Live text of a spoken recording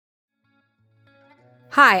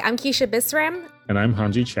Hi, I'm Keisha Bisram, And I'm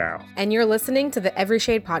Hanjie Chow. and you're listening to the Every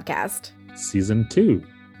Shade Podcast. Season 2.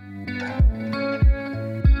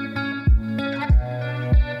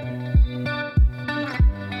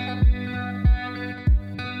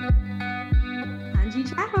 Hanjie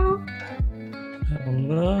Chow.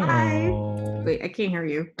 Hello. Hi. Wait, I can't hear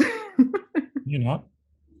you. You're not?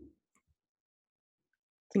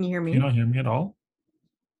 Can you hear Can me? you not hear me at all?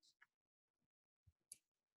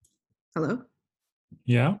 Hello?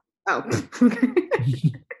 Yeah? Oh, okay.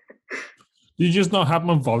 You just not have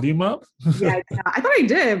my volume up? Yeah, I thought I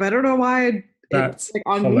did, but I don't know why it was That's like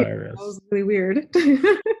on mute. That hilarious. was really weird.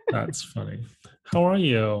 That's funny. How are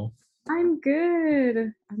you? I'm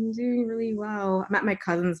good. I'm doing really well. I'm at my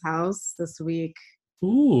cousin's house this week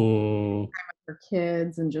Ooh. for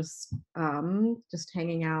kids and just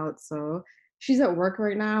hanging out. So she's at work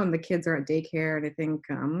right now and the kids are at daycare, and I think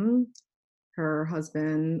her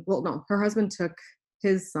husband, well, no, her husband took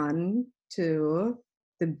his son to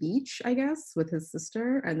the beach, I guess, with his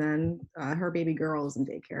sister, and then her baby girl is in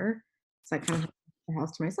daycare. So I kind of have the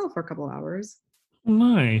house to myself for a couple hours.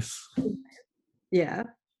 Nice. Yeah.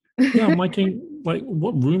 Yeah, I'm liking, like,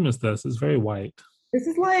 what room is this? It's very white. This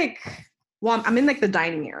is like, well, I'm in like the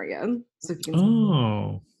dining area. So if you can see,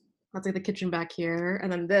 Oh. that's like the kitchen back here.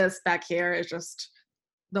 And then this back here is just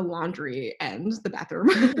the laundry and the bathroom.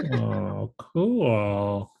 Oh,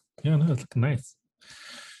 cool. Yeah, no, it's looking nice.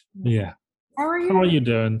 Yeah. How are How are you? you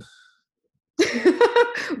doing?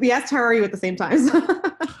 We asked how are you at the same time.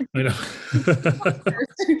 I know.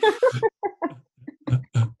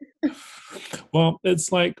 Well,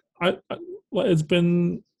 it's like well, it's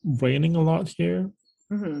been raining a lot here.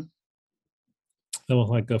 Mhm. There was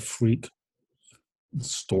like a freak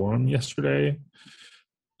storm yesterday,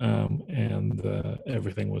 and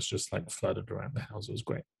everything was just like flooded around the house. It was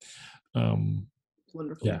great. Um,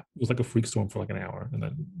 Wonderful. yeah, it was like a freak storm for like an hour, and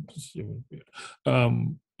then it was weird.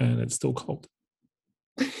 And it's still cold.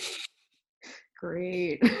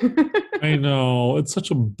 Great. I know, it's such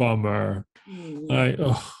a bummer. Hmm.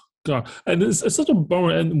 Oh god, and it's such a bummer.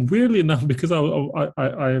 And weirdly enough, because I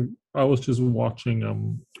was just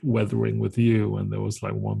watching Weathering with You, and there was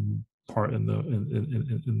like one part in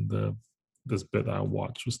the this bit that I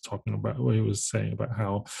watched was talking about where he was saying about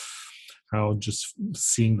how just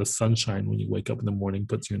seeing the sunshine when you wake up in the morning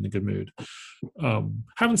puts you in a good mood.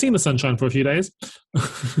 Haven't seen the sunshine for a few days.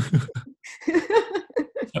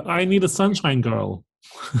 I need a sunshine girl.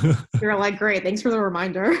 You're like, great, thanks for the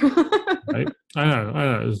reminder. Right? I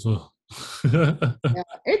know. Yeah,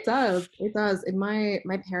 it does. It does. In my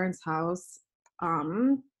parents' house,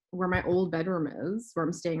 where my old bedroom is, where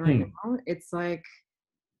I'm staying right Hmm. now, it's like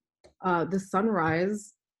the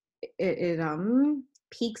sunrise, it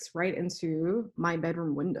peeks right into my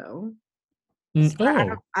bedroom window. So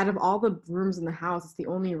Oh, out of all the rooms in the house, it's the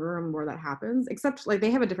only room where that happens. Except like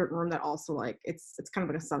they have a different room that also like it's kind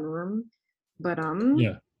of like a sunroom. But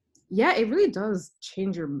yeah. yeah, it really does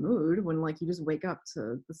change your mood when like you just wake up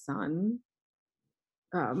to the sun.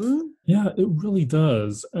 Um Yeah, it really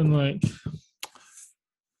does. And like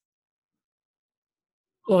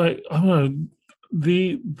I don't know,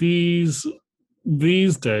 these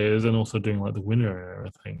days, and also during like the winter and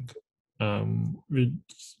everything,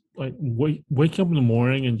 it's like waking up in the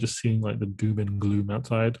morning and just seeing like the doom and gloom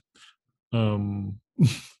outside. Um,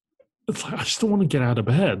 it's like I just don't want to get out of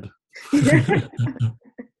bed.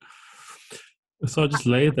 So I just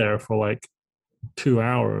lay there for like 2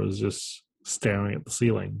 hours, just staring at the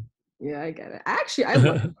ceiling. Yeah, I get it. Actually,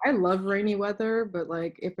 I love rainy weather, but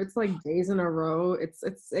like if it's like days in a row, it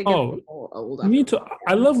gets Oh, old after me a too.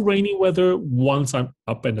 I while. love rainy weather once I'm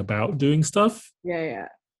up and about doing stuff, Yeah, yeah.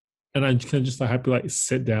 and I can just like happy like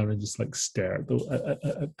sit down and just like stare at the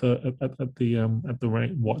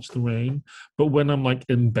rain, watch the rain. But when I'm like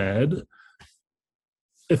in bed,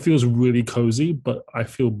 it feels really cozy, but I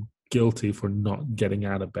feel guilty for not getting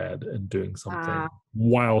out of bed and doing Uh, something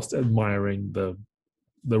whilst admiring the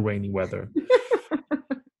rainy weather.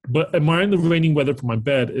 But admiring the raining weather from my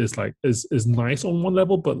bed is like is nice on one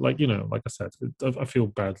level, but like like I said, I feel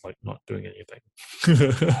bad like not doing anything.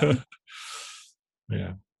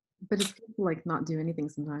 Yeah. but it's good to like not do anything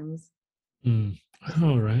sometimes. Mm. Just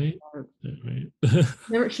All right. uh, Right.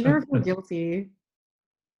 never should never feel guilty.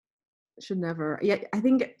 Should never. Yeah, I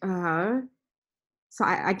think so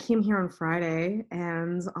I came here on Friday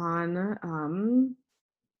and on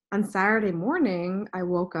Saturday morning I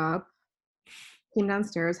woke up, came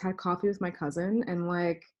downstairs, had coffee with my cousin, and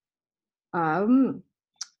like um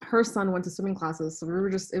her son went to swimming classes, so it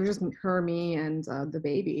was just her, me, and the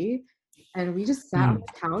baby, and we just sat on Mm.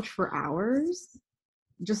 the couch for hours,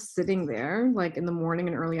 just sitting there, like in the morning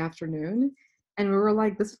and early afternoon, And we were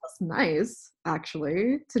like, this was nice,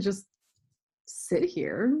 actually, to just sit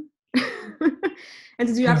here and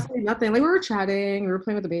to do Yeah. absolutely nothing. Like we were chatting, we were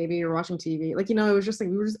playing with the baby, we were watching TV. Like, it was just like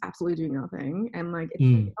we were just absolutely doing nothing. And like it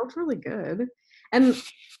Mm. felt really good. And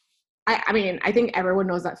I mean, I think everyone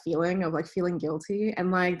knows that feeling of like feeling guilty. And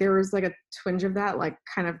like there was like a twinge of that, like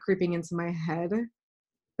kind of creeping into my head.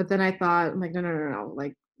 But then I thought, I'm like, no, no, no, no.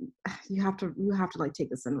 Like you have to like take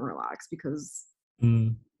this and relax because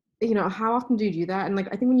Mm. how often do you do that? And like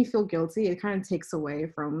I think when you feel guilty, it kind of takes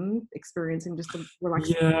away from experiencing just the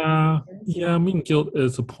relaxing Yeah. experience, Yeah. I mean, guilt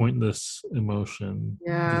is a pointless emotion. It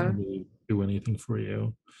Yeah. doesn't really do anything for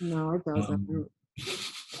you. No, it doesn't. Um,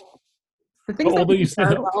 The things that although we you do to say,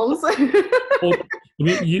 ourselves. I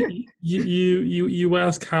mean, you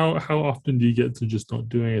ask how often do you get to just not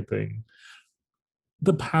do anything?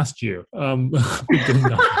 The past year, we've done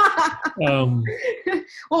nothing. Um,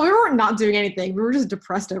 Well, we weren't not doing anything. We were just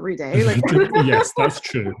depressed every day. Like yes, that's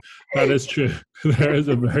true. That is true. There is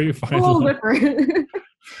a very a fine little line. different. This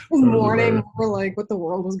There is a morning very over like what the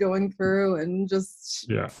world was going through and just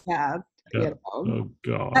yeah yeah, yeah. you know.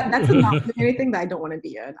 Oh That's a not God. doing anything that I don't want to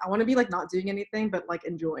be in. I want to be like not doing anything but like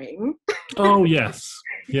enjoying. Oh yes,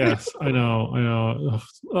 yes. I know. I know.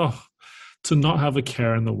 Oh, to not have a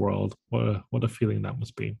care in the world. What a feeling that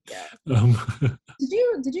must be. Yeah. Um,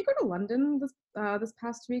 Did you go to London this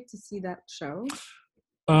past week to see that show?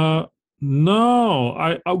 uh, no,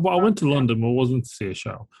 well, I went to London, but wasn't to see a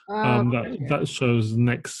show. Okay. That show's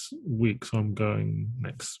next week, so I'm going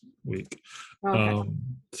next week. Okay. Um,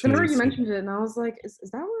 I remember to you see that. mentioned it, and I was like, is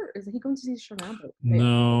that where is he going to see the show now? But yeah.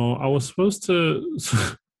 No, I was supposed to.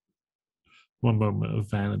 One moment of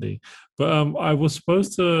vanity, but I was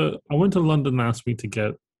supposed to. I went to London last week to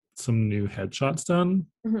get some new headshots done,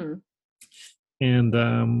 Hmm. and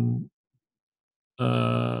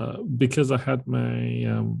because I had my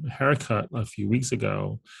haircut a few weeks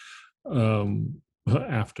ago,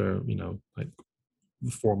 after like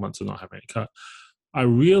 4 months of not having a cut, I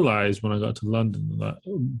realized when I got to London that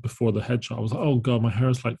before the headshot, I was like, oh God, my hair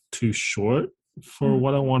is like too short for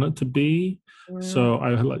what I want it to be. So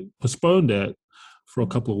I like postponed it for a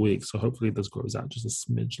couple of weeks. So hopefully this grows out just a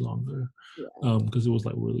smidge longer. Yeah. Because it was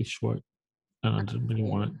like really short and I didn't really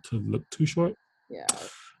want it to look too short. Yeah.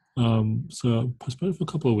 So I postponed it for a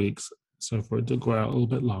couple of weeks. So for it to grow out a little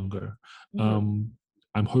bit longer. Mhm. Um,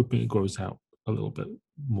 I'm hoping it grows out a little bit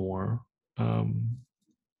more.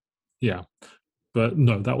 Yeah, but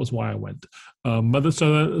no, that was why I went.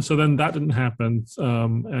 So then that didn't happen,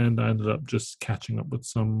 and I ended up just catching up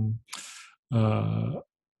uh,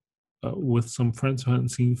 with some friends who I hadn't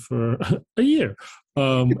seen for a year.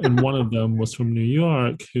 And one of them was from New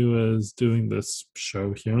York, who is doing this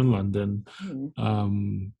show here in London. Mhm.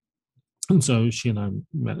 Um, and so she and I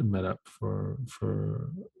met up for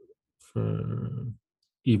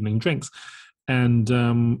evening drinks, and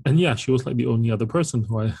yeah, she was like the only other person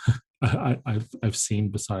who I've seen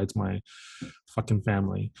besides my fucking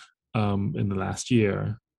family in the last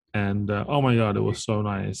year, and oh my God, it was so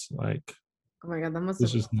nice. Like Oh my God, that must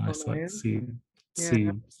have it's been just so nice, like nice. Yeah.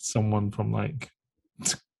 see someone from like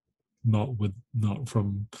not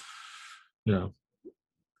from you know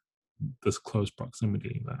this close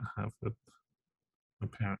proximity that I have with my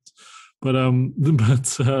parents. But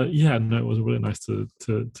yeah, no, it was really nice to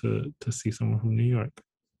see someone from New York.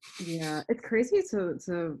 Yeah. It's crazy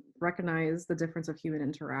to recognize the difference of human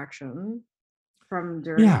interaction from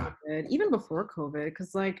during Yeah. COVID, even before COVID,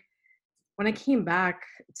 because like when I came back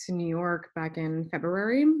to New York back in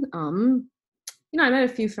February, I met a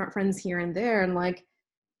few friends here and there, and like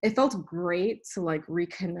it felt great to like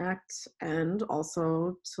reconnect and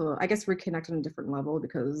also to, I guess, reconnect on a different level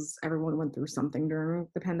because everyone went through something during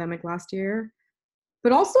the pandemic last year.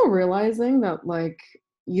 But also realizing that like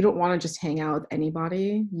you don't want to just hang out with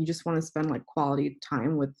anybody. You just want to spend like quality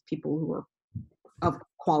time with people who are of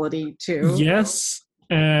quality too. Yes,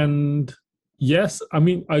 and yes, I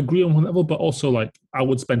mean I agree on one level, but also like I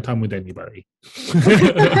would spend time with anybody. You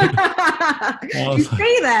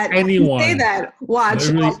say that. You say Anyone, that. Watch.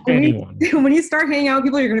 literally anyone. When you start hanging out with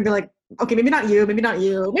people, you're gonna be like, okay, maybe not you, maybe not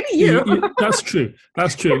you, maybe you. That's true.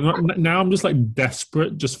 That's true. Now I'm just like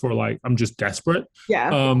desperate, just for like I'm just desperate. Yeah.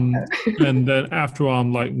 And then after a while,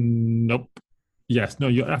 I'm like, nope. Yes, no.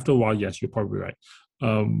 You after a while, yes, you're probably right.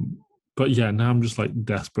 Um, but yeah, now I'm just like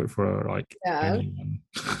desperate for like Yeah. anyone.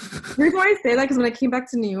 The reason why I say that because when I came back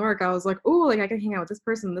to New York, I was like, oh, like I can hang out with this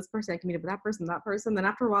person, I can meet up with that person, that person. Then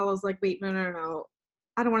after a while, I was like, wait, no, no, no, no.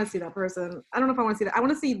 I don't want to see that person. I don't know if I want to see that. I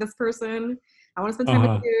want to see this person. I want to spend time with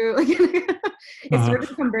Uh-huh. you. Like it Uh-huh. started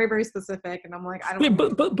to become very, very specific, and I'm like, I don't. Yeah,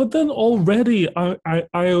 but then already I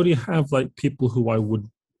already have like people who I would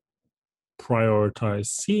prioritize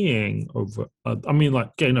seeing over. I mean, like,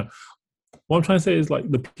 okay, no. What I'm trying to say is like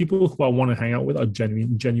the people who I want to hang out with are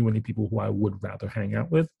genuinely people who I would rather hang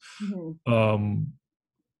out with. Mhm. Um,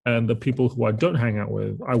 and the people who I don't hang out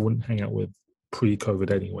with, I wouldn't hang out with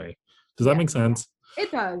pre-COVID anyway. Does that Yeah, make sense?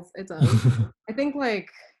 it does. It does. I think like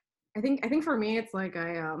I think for me it's like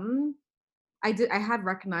I had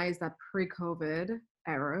recognized that pre-COVID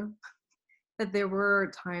era that there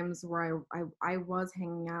were times where I was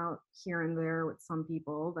hanging out here and there with some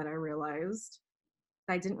people that I realized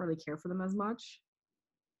that I didn't really care for them as much.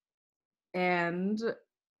 And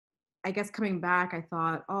I guess coming back, I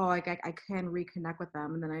thought, oh, like I can reconnect with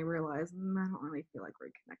them. And then I realized I don't really feel like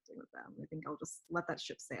reconnecting with them. I think I'll just let that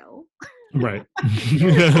ship sail. Right.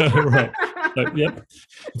 Right. Like, yep.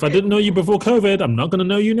 If I didn't know you before COVID, I'm not going to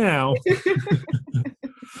know you now.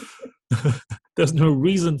 There's no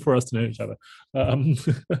reason for us to know each other. Um,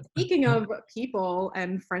 Speaking of people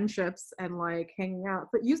and friendships and like hanging out,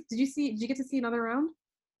 but did you get to see another round?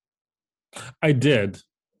 I did.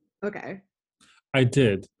 Okay. I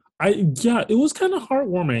did. Yeah, it was kind of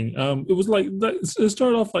heartwarming. It was like it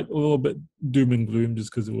started off like a little bit doom and gloom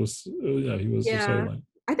just because it was yeah, he was so Yeah. like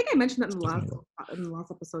I think I mentioned that in the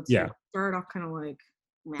last episode too. yeah, It started off kind of like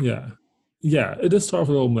meh. yeah, yeah. It did start off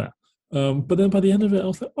a little bit. But then by the end of it, I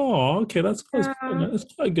was like, oh, okay, Yeah. that's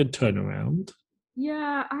quite a good turnaround.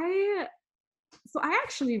 Yeah, I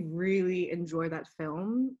actually really enjoy that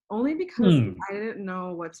film only because Hmm. I didn't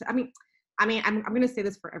know what to, I'm gonna say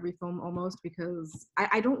this for every film almost because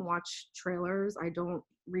I don't watch trailers, I don't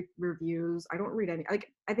read reviews, I don't read any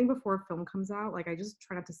like I think before a film comes out, like I just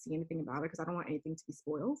try not to see anything about it because I don't want anything to be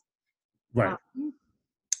spoiled. Right. Um,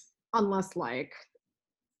 unless like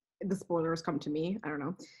the spoilers come to me, I don't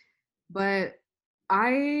know. But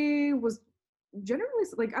I was generally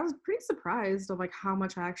like I was pretty surprised of like how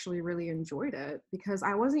much I actually really enjoyed it because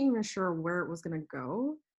I wasn't even sure where it was gonna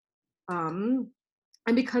go. Um,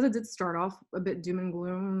 and because it did start off a bit doom and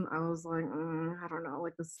gloom, I was like, I don't know,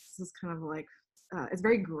 like this is kind of like it's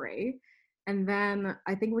very gray. And then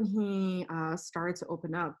I think when he started to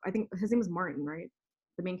open up, I think his name was Martin, right?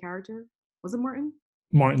 The main character was it Martin?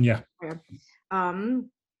 Martin, yeah. Oh, yeah. Um,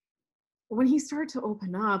 when he started to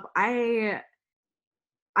open up, I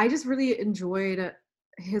just really enjoyed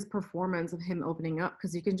his performance of him opening up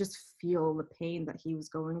because you can just feel the pain that he was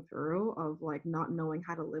going through of like not knowing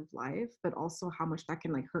how to live life, but also how much that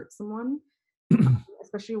can like hurt someone,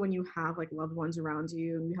 especially when you have like loved ones around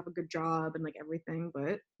you and you have a good job and like everything,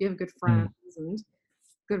 but you have good friends Mm, and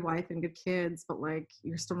good wife and good kids, but like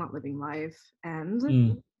you're still not living life. And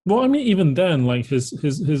mm. Well, I mean, even then, like his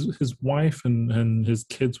wife and his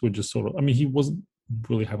kids were just sort of. I mean, he wasn't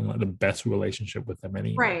really having like the best relationship with them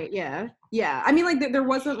anyway. right, yeah, yeah. I mean, like there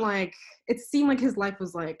wasn't like it seemed like his life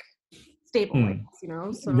was like stable, I Mm, guess, you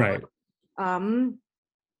know. So right. um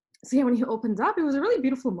so yeah, when he opened up, it was a really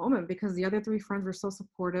beautiful moment because the other three friends were so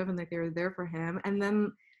supportive and like they were there for him. And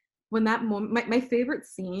then when that moment, my favorite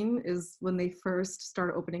scene is when they first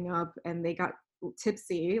started opening up and they got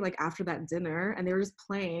tipsy, like after that dinner, and they were just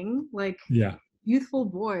playing like Yeah. youthful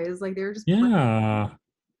boys, like they were just playing, Yeah.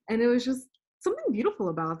 and it was just something beautiful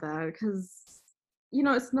about that because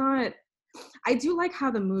it's not. I do like how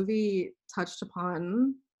the movie touched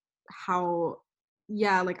upon how,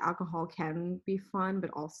 yeah, like alcohol can be fun, but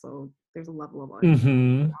also there's a level of like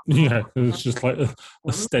alcohol Yeah. It's that's just like a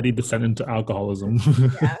fun. steady descent into alcoholism.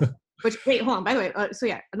 Yeah. Which wait, hold on. By the way, so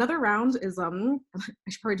yeah, another round is I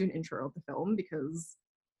should probably do an intro of the film because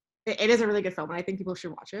it is a really good film and I think people should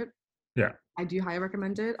watch it. Yeah. I do highly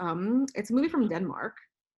recommend it. It's a movie from Denmark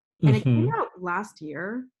and it came Hmm. out last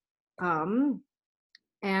year. Um,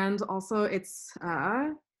 and also it's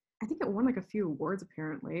I think it won like a few awards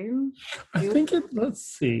apparently. I It was, think it. Let's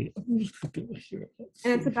see. I'm just looking here. Let's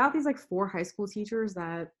and it's see. about these like four high school teachers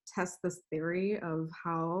that test this theory of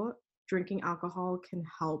how drinking alcohol can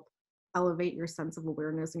help elevate your sense of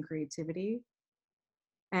awareness and creativity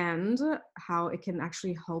and how it can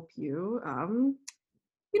actually help you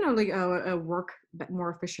like work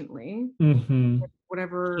more efficiently Mm-hmm.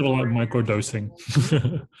 whatever Sort of like microdosing.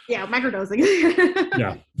 yeah, microdosing.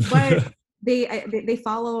 Yeah. But they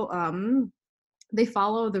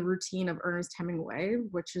follow the routine of Ernest Hemingway,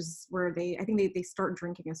 which is where I think they start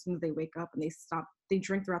drinking as soon as they wake up and they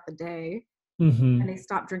drink throughout the day Hmm. and they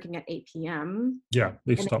stop drinking at 8 p.m. Yeah.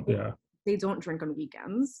 They and stopped. Yeah. they don't drink on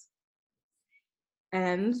weekends.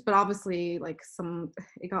 But obviously like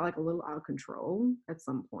it got like a little out of control at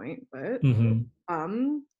some point, but Hmm.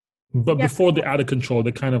 um But yeah. before they're out of control,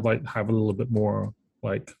 they kind of like have a little bit more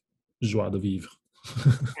like joie de vivre.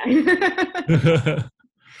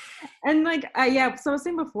 And like yeah, so I was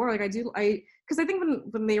saying before, like I because I think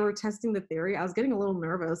when they were testing the theory, I was getting a little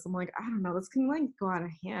nervous. I'm like, I don't know, this can like go out of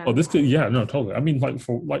Oh, hand. this could, yeah, no, totally. I mean, like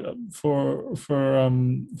for one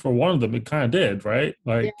of them, it kind of did, right?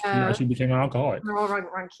 Like he Yeah, actually became an alcoholic. they're all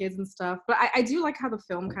around kids and stuff. But I do like how the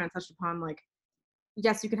film kind of touched upon like,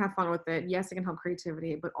 yes, you can have fun with it. Yes, it can help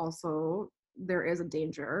creativity, but also there is a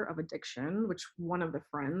danger of addiction, which one of the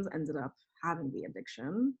friends ended up having the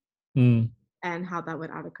addiction Mm, and how that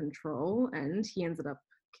went out of control. And he ended up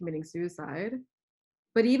committing suicide.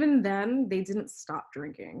 But even then, they didn't stop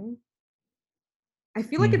drinking. I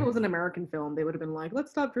feel like if it mm. was an American film, they would have been like,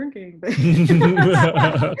 let's stop drinking. But you see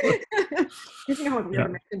how weird Yeah,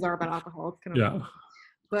 Americans are about alcohol. It's kind of yeah. funny.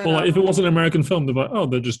 But Well, like, if it was an American film, they're like, oh,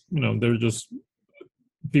 they're just, they're just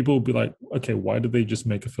people would be like, okay, why did they just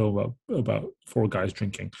make a film about four guys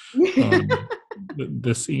drinking? Um,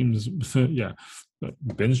 this seems, yeah,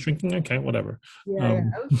 binge drinking. Okay, whatever. yeah,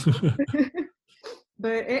 Um, yeah.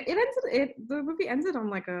 But the movie ended on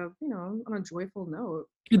like a on a joyful note.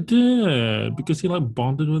 it did because he like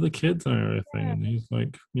bonded with the kids and everything, and he's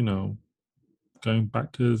like, going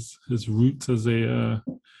back to his roots as a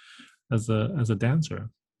dancer.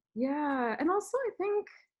 Yeah, and also I think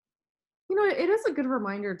it is a good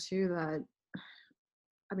reminder too that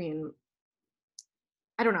I mean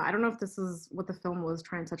I don't know if this is what the film was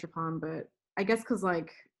trying to touch upon, but I guess because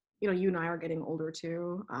like you and I are getting older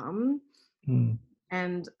too, Hmm.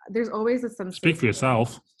 and there's always a Speak for sensation.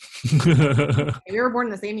 yourself. We were born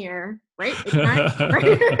in the same year, right? 89?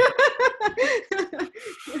 Right?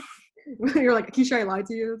 You're like, Keisha, I lied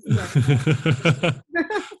to you.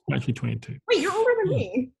 Actually, 22. Wait, you're older than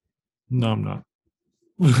me. No, I'm not.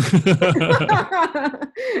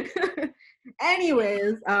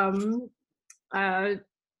 Anyways, uh,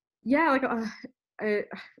 yeah, like I,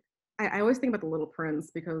 I always think about the Little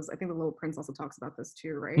Prince because I think the Little Prince also talks about this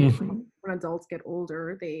too, right? Like Mhm. when adults get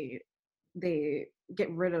older, they get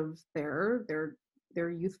rid of their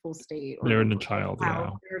youthful state or They're their in a child,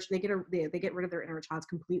 child. yeah. They get rid of their inner child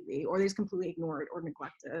completely, or they just completely ignore it or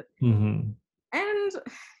neglect it. Hmm. And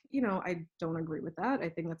I don't agree with that. I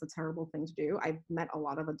think that's a terrible thing to do. I've met a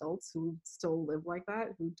lot of adults who still live like that,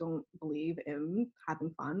 who don't believe in having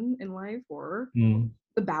fun in life or Mm.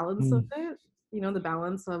 the balance of Mm. it. The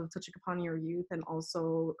balance of touching upon your youth and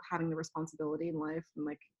also having the responsibility in life. And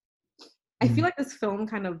like, I feel Mm. like this film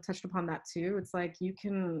kind of touched upon that too. It's like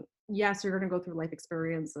yes, you're going to go through life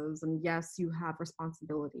experiences, and yes, you have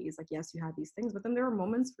responsibilities. Like, yes, you have these things, but then there are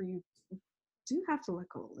moments where you do have to let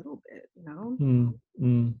go a little bit. Mm.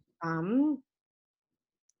 Mm. Um,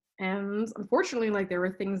 and unfortunately, like there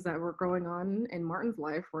were things that were going on in Martin's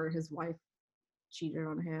life where his wife cheated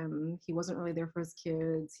on him. He wasn't really there for his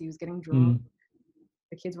kids. He was getting drunk. Mm.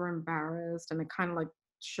 The kids were embarrassed, and it kind of like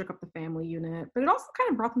shook up the family unit. But it also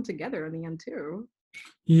kind of brought them together in the end too.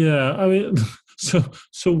 Yeah, I mean, so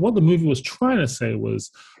what the movie was trying to say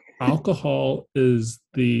was, alcohol is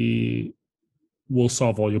the will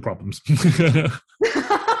solve all your problems.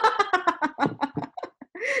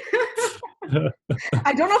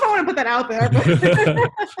 I don't know if I want to put that out there, but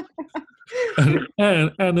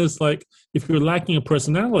and it's like, if you're lacking a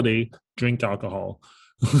personality, drink alcohol.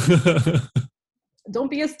 don't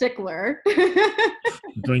be a stickler.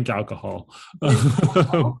 Drink alcohol. Drink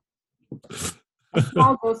alcohol. A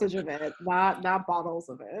small dosage of it, not bottles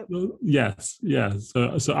of it. Yes, yes.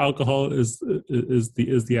 So alcohol is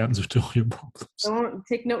the answer to all your problems. Don't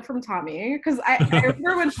take note from Tommy, because I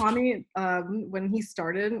remember when Tommy when he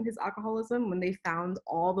started his alcoholism, when they found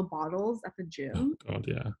all the bottles at the Oh gym, God,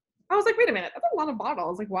 yeah, I was like, wait a minute, that's a lot of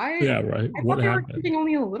bottles. Like, why? yeah, right. I What thought they were happened? drinking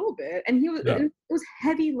only a little bit, and Yeah. it was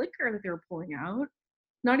heavy liquor that they were pulling out.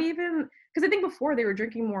 Not even because I think before they were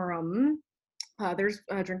drinking more there's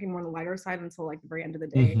drinking more on the lighter side until like the very end of the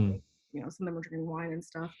day. Mm-hmm. Some of them were drinking wine and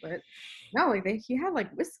stuff, but no, like he had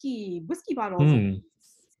like whiskey bottles Mm.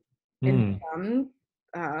 in Mm.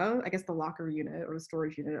 I guess the locker unit or the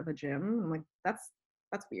storage unit of a gym. I'm like, that's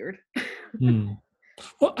weird. Mm.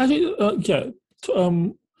 Well, actually, yeah.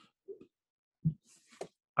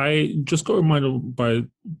 I just got reminded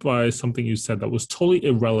by something you said that was totally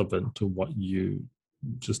irrelevant to what you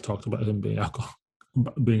just talked about him being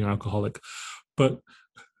alcoholic, but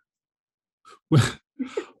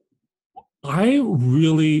I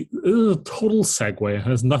really, this is a total segue. It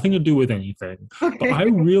has nothing to do with anything, but Okay. I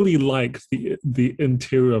really like the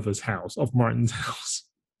interior of his house, of Martin's house.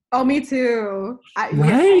 Oh, me too. Yeah,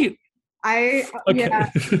 Right? yeah. Okay.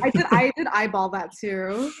 I did eyeball that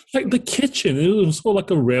too. Like the kitchen, it was sort of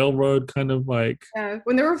like a railroad kind of like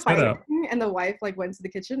When they were fighting setup. and the wife like went to the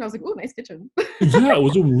kitchen, I was like, "Ooh, nice kitchen." Yeah, it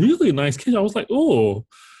was a really nice kitchen. I was like, oh.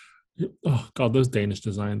 Oh God, those Danish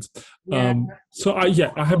designs. Yeah. So I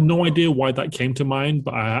have no idea why that came to mind,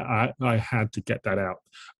 but I had to get that out.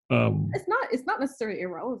 Um, It's not necessarily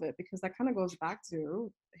irrelevant because that kind of goes back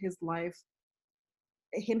to his life,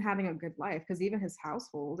 him having a good life, because even his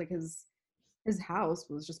household, like his house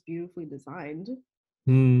was just beautifully designed,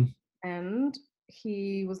 mm, and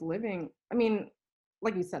he was living, I mean,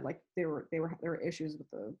 like you said, like there were issues with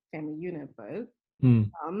the family unit, but mm,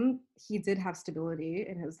 he did have stability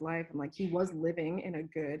in his life, and like he was living in a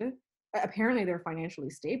good, apparently they're financially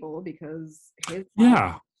stable because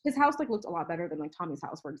yeah, his house like looked a lot better than like Tommy's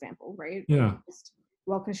house, for example, right? It was yeah, just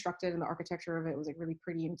well constructed, and the architecture of it was like really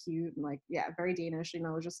pretty and cute, and like yeah, very Danish,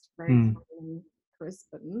 just very mm, clean and crisp,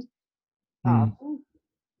 and mm, um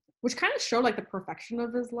which kind of showed like the perfection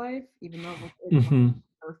of his life, even though it wasn't mm-hmm,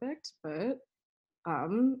 perfect, but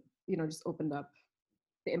just opened up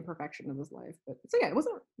the imperfection of his life. But so yeah, it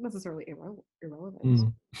wasn't necessarily irrelevant.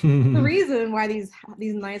 The mm. reason why these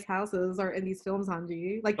nice houses are in these films,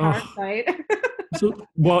 Hanji, like Oh, Parasite. so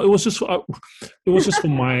well, it was just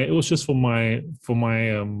for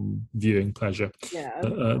my viewing pleasure. Yeah,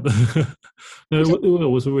 No, which is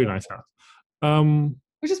it was a really nice house. Um,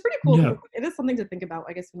 which is pretty cool yeah, because it is something to think about.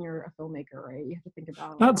 I guess when you're a filmmaker, right, you have to think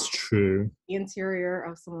about that's true. the interior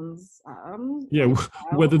of someone's Yeah,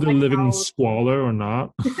 lifestyle, whether they're like living in how. squalor or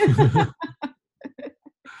not.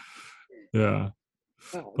 Yeah,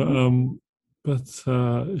 but um,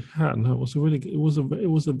 yeah, no, it was a really it was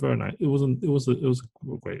a very nice it was a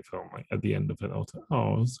great film. Like at the end of it, I was like,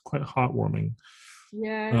 oh, it was quite heartwarming.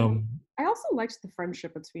 yeah, Um, I also liked the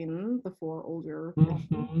friendship between the four older men.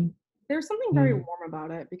 mhm, There's something very mm. warm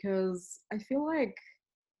about it because I feel like,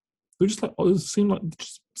 They just like it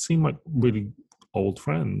just seemed like really old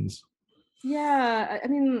friends. yeah, I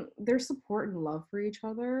mean, their support and love for each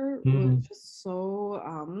other was Mm, just so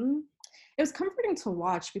it was comforting to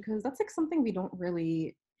watch because that's like something we don't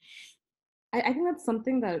really, I think that's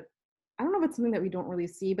something that, I don't know if it's something that we don't really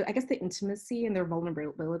see, but I guess the intimacy and their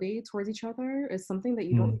vulnerability towards each other is something that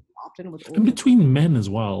you don't mm. see often with And older. between men as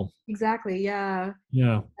well. Exactly, yeah.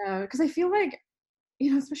 Yeah. Because I feel like,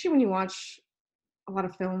 especially when you watch a lot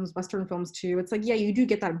of films, Western films too, it's like, yeah, you do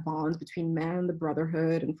get that bond between men, the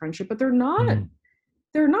brotherhood and friendship, but Mm.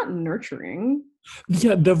 they're not nurturing.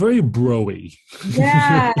 Yeah, they're very broy.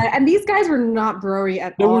 Yeah, and these guys were not broy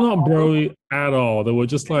at They were all. not broy at all. They were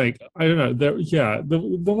just like I don't know. They're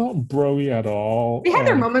not broy at all. They had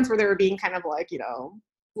their moments where they were being kind of like,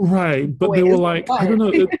 Right, but they were boys, like I but don't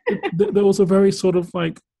know. There was a very sort of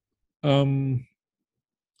like um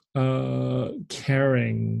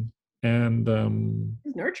caring and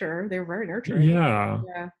nurture. They were very nurturing. yeah,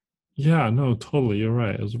 Yeah. yeah. No, totally. You're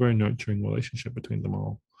right. It was a very nurturing relationship between them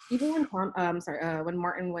all. Even when when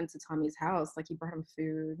Martin went to Tommy's house, like he brought him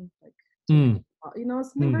food, like to, Mm,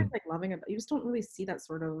 something very mm. like loving about. You just don't really see that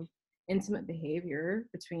sort of intimate behavior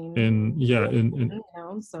between And yeah,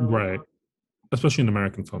 men, so right, especially in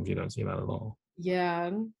American films, you don't see that at all. yeah.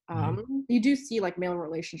 Yeah. You do see like male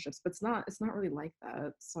relationships, but it's not really like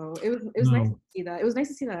that. So it was nice to No. see that. It was nice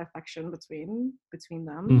to see that affection between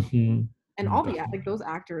them. Mm-hmm. And Mm, all the like definitely. those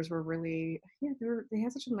actors were really, yeah, they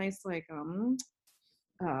had such a nice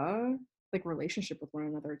uh relationship with one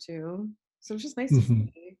another too. So it's just nice to Mm-hmm.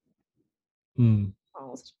 see. Mm.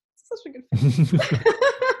 Oh, such a good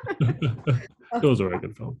It film. was a very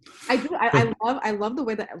good film. I do. But I love the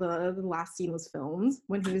way that the last scene was filmed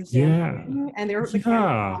when he was yeah, dancing and the camera was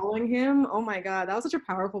yeah, following him. Oh my god, that was such a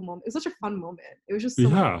powerful moment. It was such a fun moment. It was just so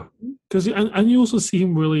much yeah. fun. Because and you also see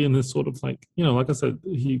him really in this sort of like like I said,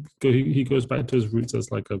 he goes back to his roots as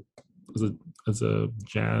like as a as a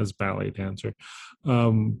jazz ballet dancer,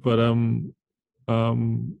 but um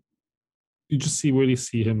you just really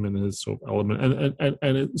see him in his sort of element,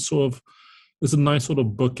 and it sort of it's a nice sort of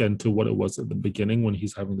bookend to what it was at the beginning when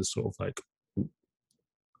he's having this sort of like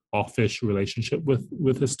offish relationship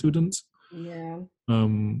with his students. Yeah,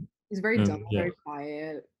 Um, he's very dull, and yeah, very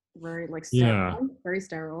quiet, very like sterile, yeah, very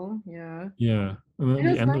sterile. Yeah, yeah. And then at it the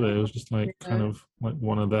was end of nice. it, it was just like kind Yeah, of like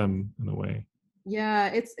one of them in a way. yeah.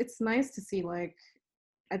 It's nice to see like,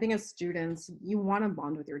 I think as students, you want to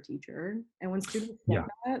bond with your teacher. And when students get Yeah,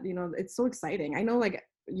 that, it's so exciting. I know, like,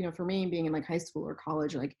 for me being in like high school or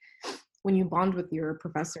college, like when you bond with your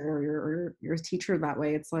professor or your teacher that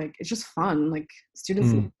way, it's like, it's just fun. Like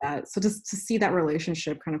students love mm, that. So just to see that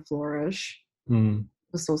relationship kind of flourish mm,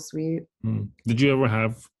 was so sweet. mm. Did you ever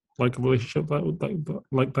have like a relationship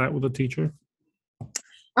like that with a teacher?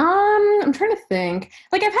 I'm trying to think.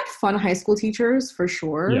 Like I've had fun high school teachers for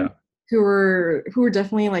sure, Yeah. who were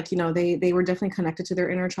definitely like, they were definitely connected to their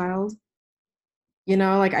inner child.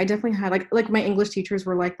 Like I definitely had like my English teachers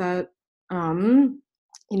were like that. Um,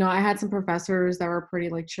 I had some professors that were pretty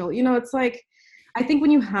like chill. It's like I think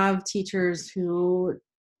when you have teachers who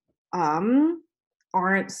um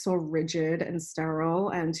aren't so rigid and sterile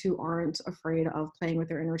and who aren't afraid of playing with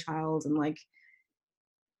their inner child, and like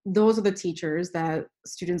those are the teachers that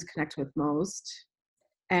students connect with most.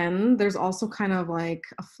 And there's also kind of like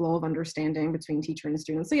a flow of understanding between teacher and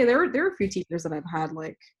student. So yeah, there are a few teachers that I've had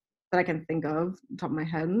like that I can think of top of my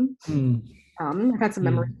head. Mm, I've had some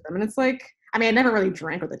memories mm. of them, and it's like, I mean, I never really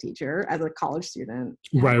drank with a teacher as a college student.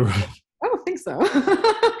 Right, right. I don't think so.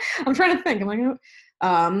 I'm trying to think. I'm like,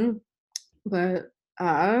 oh. But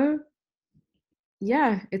uh,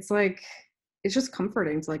 yeah, it's like it's just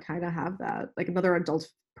comforting to like kind of have that, like another adult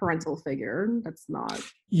parental figure that's not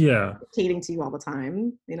Yeah. dictating to you all the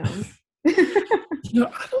time.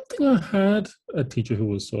 I don't think I had a teacher who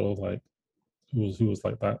was sort of like who was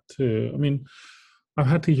like that too. I mean, I've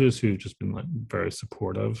had teachers who've just been like very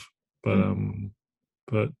supportive, but Mhm.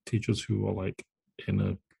 teachers who are like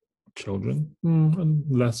inner children, and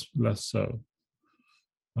less so.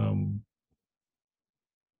 Um,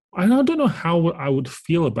 I don't know how I would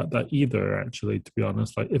feel about that either. Actually, to be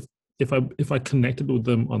honest, like if I connected with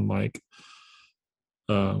them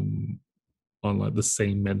um on like the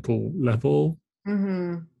same mental level,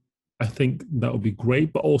 Mhm. I think that would be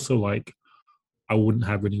great. But also like I wouldn't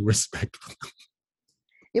have any respect for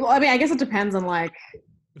Yeah, well, I mean, I guess it depends on like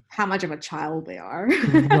how much of a child they are.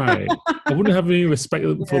 them. Right. I wouldn't have any respect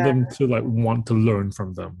for Yeah, them to like want to learn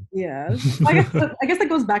from them. yeah. I guess that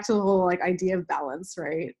goes back to the whole like idea of balance,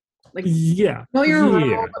 right? Like Yeah. know your role,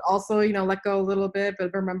 Yeah. but also let go a little bit,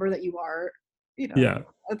 but remember that you are, you know, Yeah.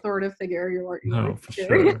 authoritative figure. You are No, a for teacher.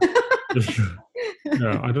 sure. For sure.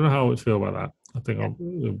 Yeah. I don't know how I would feel about that. I think Yeah. it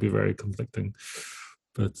would be very conflicting.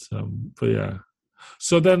 But yeah.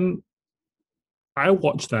 So then I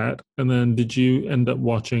watched that, and then did you end up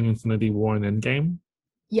watching Infinity War and Endgame?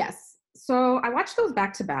 Yes. So I watched those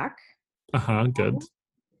back to back. Uh-huh, good.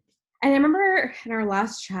 And I remember in our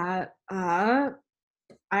last chat, I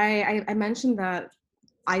mentioned that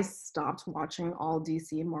I stopped watching all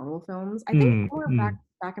DC and Marvel films. I think Mm, somewhere back mm,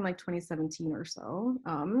 back in like 2017 or so.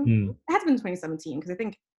 mm, It has been 2017 because I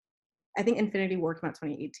think Infinity War came out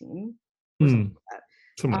 2018 or something mm. like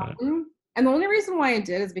Something that. like that. And the only reason why I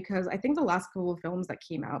did is because I think the last couple of films that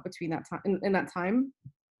came out between that time in that time,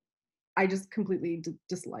 I just completely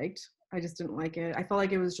disliked. I just didn't like it. I felt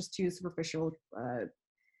like it was just too superficial.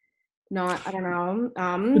 Not, I don't know.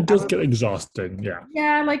 It I does was, get exhausting, yeah.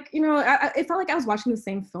 yeah, like it felt like I was watching the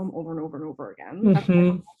same film over and over and over again.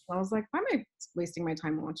 Mm-hmm. I was like, why am I wasting my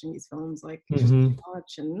time watching these films? Like, it's just Mm-hmm. too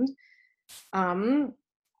much. And um,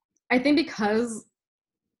 I think because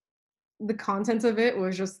the content of it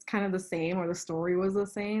was just kind of the same, or the story was the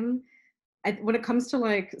same. When it comes to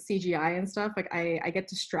like CGI and stuff, like I get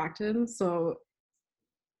distracted. So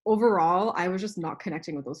overall, I was just not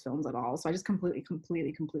connecting with those films at all. So I just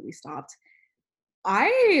completely stopped.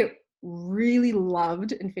 I really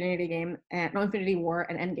loved Infinity War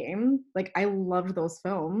and Endgame. Like I loved those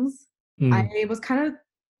films. I Mm. was kind of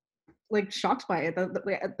like shocked by it,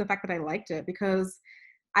 the fact that I liked it, because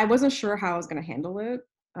I wasn't sure how I was going to handle it.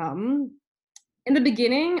 Um, in the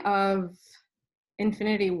beginning of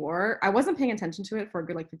Infinity War, I wasn't paying attention to it for a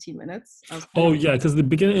good like 15 minutes. I was kind Oh of yeah, because the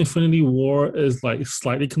beginning of Infinity War is like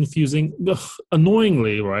slightly confusing. Ugh,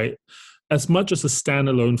 annoyingly, right? As much as a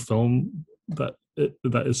standalone film that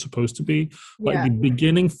is supposed to be, like yeah, the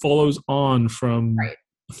beginning follows on from right.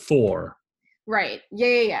 Thor. Right.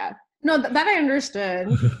 Yeah. No, that I understood.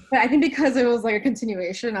 But I think because it was like a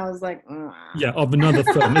continuation, I was like, Yeah, of another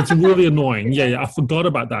film. It's really annoying. Yeah, I forgot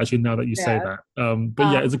about that actually now that you say yeah. that.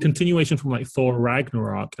 But yeah, it's a continuation from like Thor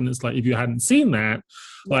Ragnarok, and it's like if you hadn't seen that,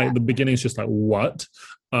 Yeah. like the beginning is just like what?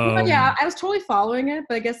 No, yeah, Um, I was totally following it,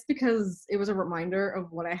 but I guess because it was a reminder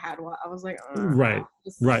of what I had, I was like, right,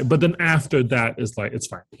 right. just But then after that is like it's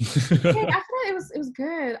fine. yeah. After that, it was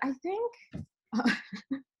good. I think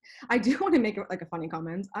I do want to make like a funny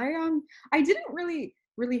comment. I didn't really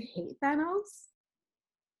hate Thanos,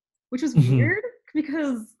 which was Mhm. weird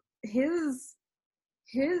because his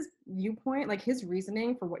viewpoint, like his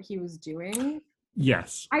reasoning for what he was doing,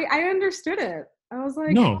 Yes. I understood it. I was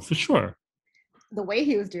like, No, for sure. the way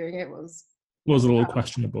he was doing it was Was messed a little up.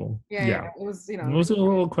 questionable. Yeah, Yeah, it was, it was a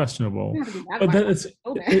little questionable. you have to be that But then violent it's to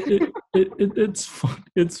kill it's fun.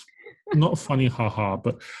 It's not funny, haha,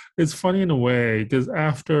 but it's funny in a way because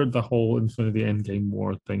after the whole Infinity Endgame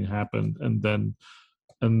war thing happened, and then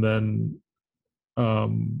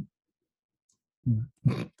um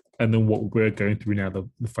and then what we're going through now, the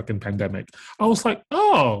fucking pandemic. I was like,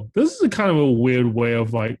 oh, this is a kind of a weird way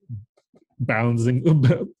of like balancing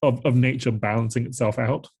of nature balancing itself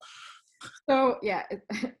out. So yeah,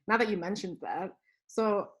 now that you mentioned that,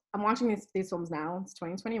 so I'm watching these films now. It's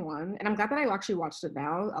 2021, and I'm glad that I actually watched it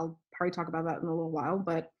now. I'll probably talk about that in a little while,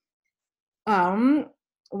 but um,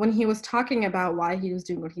 when he was talking about why he was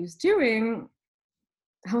doing what he was doing,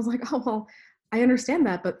 I was like, oh well, I understand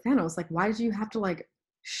that, but Thanos, like, why did you have to like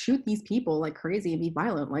shoot these people like crazy and be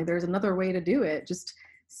violent? Like, there's another way to do it. Just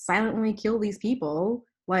silently kill these people.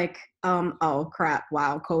 Like, oh crap,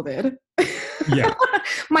 wow, COVID. Yeah.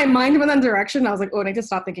 My mind went that direction. I was like, oh, I need to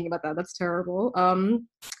stop thinking about that. That's terrible.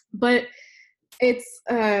 But it's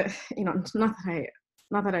not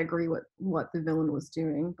that I agree with what the villain was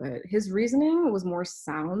doing, but his reasoning was more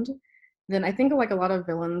sound than I think like a lot of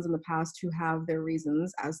villains in the past who have their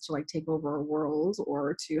reasons as to like take over a world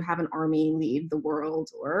or to have an army lead the world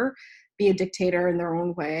or be a dictator in their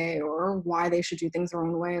own way or why they should do things their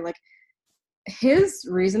own way. Like his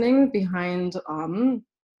reasoning behind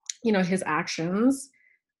his actions,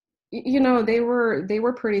 they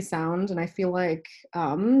were pretty sound, and I feel like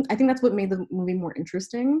I think that's what made the movie more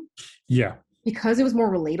interesting Yeah. because it was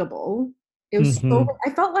more relatable. It was so Hmm.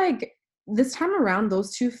 I felt like this time around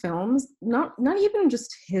those two films, not even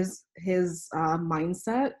just his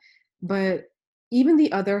mindset, but even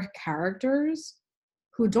the other characters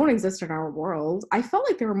who don't exist in our world, I felt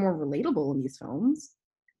like they were more relatable in these films.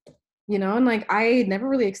 And like I never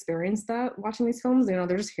really experienced that watching these films. They're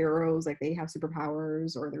just heroes, like they have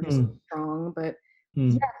superpowers or they're just Mm. strong. But yeah,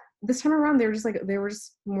 Mm. this time around they were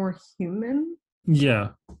just more human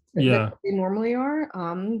Yeah. than Yeah. they normally are.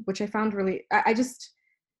 Which I found really I just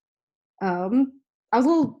I was a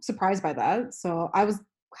little surprised by that. So I was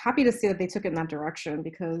happy to see that they took it in that direction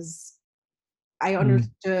because I Mm.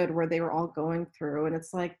 understood where they were all going through. And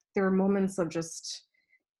it's like there were moments of just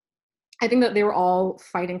I think that they were all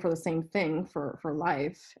fighting for the same thing for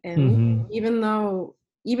life. And Hmm. even though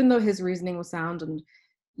even though his reasoning was sound and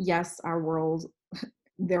yes, our world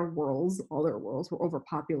their worlds, all their worlds were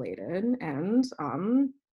overpopulated and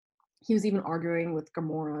he was even arguing with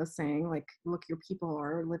Gamora saying like, look, your people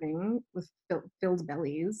are living with filled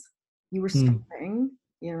bellies. You were Mm. starving,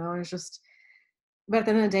 it's just but at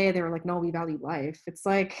the end of the day they were like, no, we value life. It's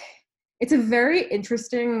like it's a very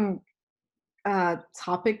interesting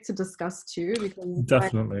topic to discuss too, because like,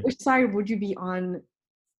 Definitely. which side would you be on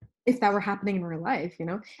if that were happening in real life? It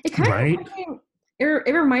kind of Right.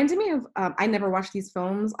 it reminded me of I never watched these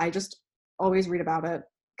films. I just always read about it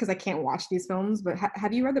because I can't watch these films. But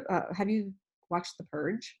have you have you watched The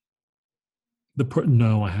Purge?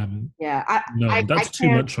 No, I haven't. Yeah, I No, I that's too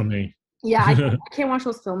can't. much for me. Yeah, I can't watch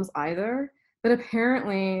those films either. But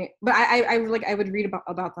apparently, but I would read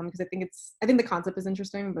about them because I think the concept is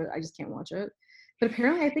interesting, but I just can't watch it. But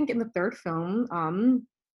apparently, I think in the third film,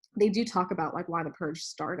 they do talk about like why the purge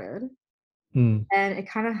started, Mm. and it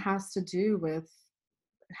kind of has to do with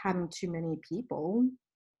having too many people.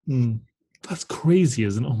 Mm. That's crazy,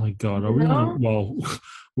 isn't it? Oh my God. Are You we on a, know, well,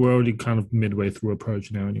 we're already kind of midway through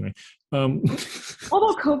approach now anyway. Um,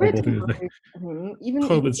 although COVID horrible didn't thing to say. really, I mean, even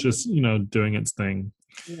COVID's just, doing its thing.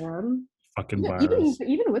 yeah. Fucking Even, even virus.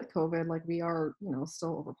 even with COVID, like we are,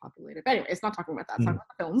 still overpopulated. But anyways, not talking about that. Mm. Talking about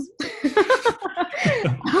the films.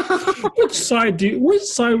 Which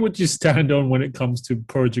side would you stand on when it comes to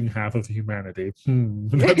purging half of humanity?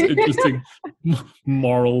 That's interesting.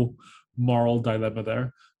 Moral, moral dilemma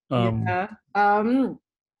there. Um, Yeah.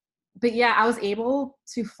 But yeah, I was able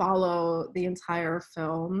to follow the entire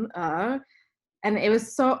film, and it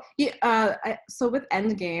was so. Yeah, so with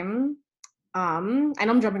Endgame, I know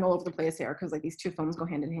I'm jumping all over the place here because like these two films go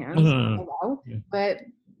hand in no, hand. no, no. Oh well, Yeah. but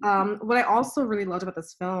what I also really loved about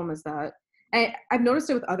this film is that I've noticed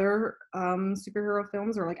it with other superhero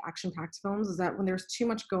films or like action-packed films is that when there's too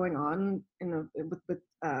much going on with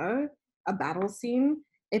a battle scene,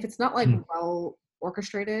 if it's not like Mm. well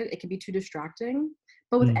orchestrated, it can be too distracting.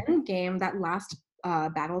 But with Mm. Endgame, that last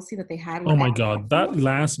battle scene that they had Oh where my God, that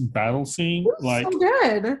last battle it scene, was so like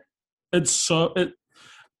good. it's so it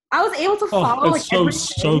I was able to oh, follow like it's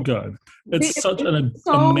so everything. good. They, It's it, such it was an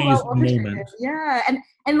so well amazing orchestrated. moment. Yeah,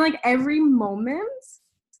 and like every moment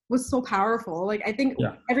was so powerful. Like I think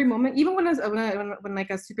Yeah. every moment, even when like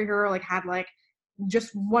a superhero like had like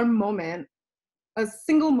just one moment, a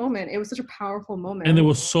single moment, it was such a powerful And it moment.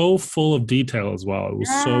 was so full of detail as well. It was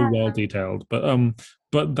so Yeah, well detailed.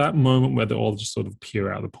 But that moment where they all just sort of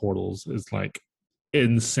peer out of the portals is like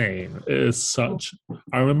insane. It is such.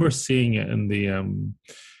 I remember seeing it in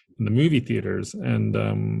the movie theaters and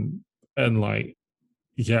like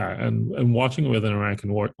yeah and watching it with an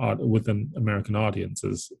with an American audience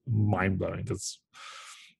is mind blowing because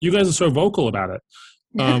you guys are so vocal about it.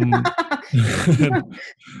 Um,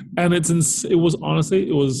 And it was honestly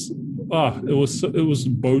it was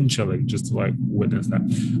bone chilling just to like witness that.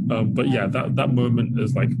 But yeah, that moment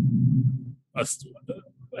is like a,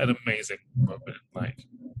 an amazing moment. Like,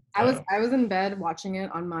 I was in bed watching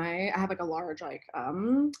it on I have like a large like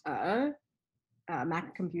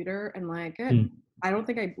Mac computer, and like mm, I don't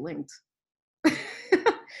think I blinked.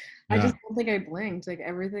 I just yeah, don't think I blinked. Like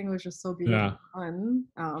everything was just so beautiful yeah. fun.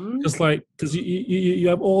 Just like because you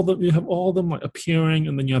have all of them like appearing,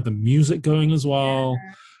 and then you have the music going as well,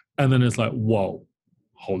 and then it's like whoa,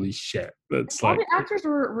 holy shit! That's All like the actors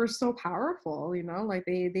were so powerful, you know, like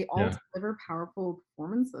they all yeah, deliver powerful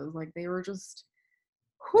performances. Like they were just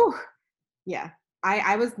whew. Yeah.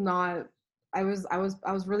 I was not I was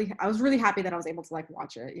really happy that I was able to like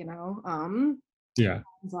watch it, you know. yeah.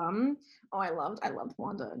 Oh I loved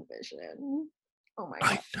Wanda and Vision. Oh my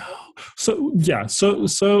I god. know. So yeah, so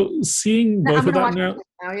seeing I'm both of gonna that watch now, it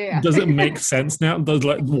now, yeah. does it make sense now? Does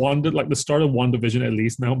like Wanda, like the start of WandaVision at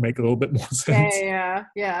least now make a little bit more Yeah, sense? yeah,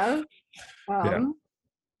 yeah. Yeah. Um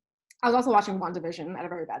I was also watching WandaVision at a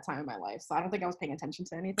very bad time in my life, so I don't think I was paying attention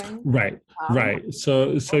to anything. Right. Um Right.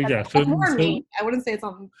 So yeah. that's more on me. I wouldn't say it's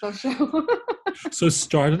on the show. So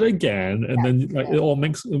start it again, and then like Yeah.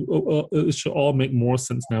 it should all make more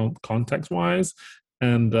sense now context wise,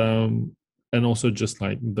 and also just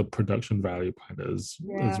like the production value behind it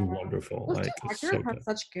Yeah. is wonderful. Those two Like it's actors so have good.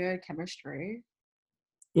 such good chemistry.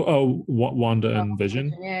 Oh, Wanda and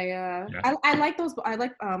Vision. Yeah, yeah. Yeah. I like those. I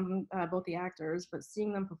like both the actors, but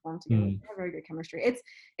seeing them perform together, Mm, they have very good chemistry.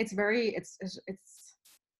 It's very it's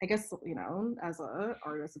I guess you know as a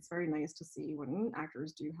artist, it's very nice to see when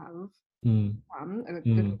actors do have mm, a good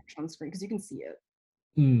mm. connection on screen because you can see it.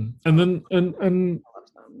 Mm. And Um, then and I love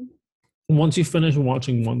them. once you finish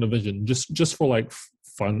watching One Division, just for like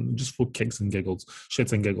fun, just for kicks and giggles,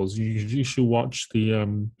 shits and giggles, you should watch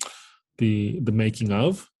the making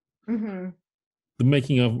of Hmm. the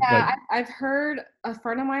making of like Yeah, I've heard a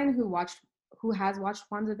friend of mine who has watched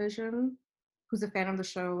WandaVision, who's a fan of the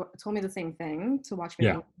show, told me the same thing to watch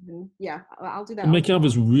yeah. Making. And yeah, I'll do that. The making of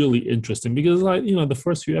is really interesting because like the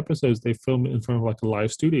first few episodes they film it in front of like a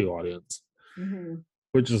live studio audience, Mhm.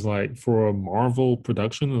 which is like for a Marvel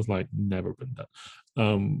production is like never been done.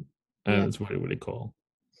 Yeah, And it's really really cool.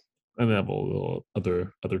 And they have all the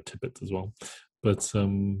other tidbits as well.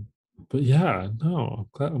 But yeah, no,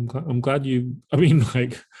 I'm glad you. I mean,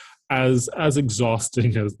 like as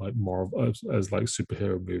exhausting as like Marvel as like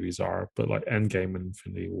superhero movies are, but like Endgame and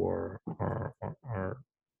Infinity War are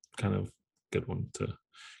kind of good one to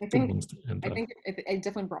I good think ones to end I up. think it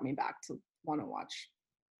definitely brought me back to want to watch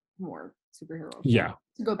more superhero films Yeah,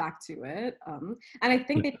 to go back to it. And I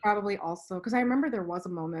think yeah, they probably also because I remember there was a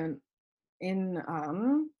moment in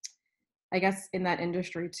I guess in that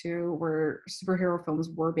industry too where superhero films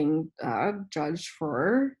were being judged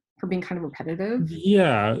for being kind of repetitive.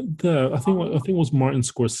 yeah. The I Um, think it was Martin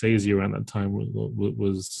Scorsese around that time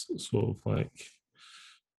was sort of like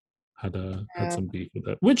had uh, some beef with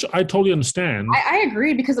it, which I totally understand. I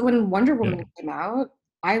agree because when Wonder Yeah. Woman came out,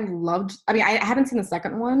 I loved. I mean, I haven't seen the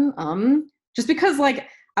second one, just because like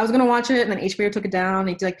I was gonna watch it and then HBO took it down.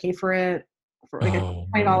 You had to like pay for it for like Oh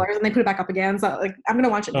no. $20, and they put it back up again. So like I'm gonna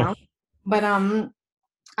watch it Oh. now. But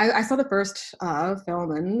I saw the first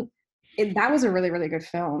film and that was a really really good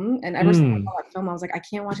film. And ever since I Mm. saw that film, I was like, I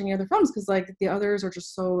can't watch any other films because like the others are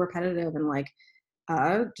just so repetitive and like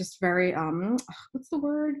just very what's the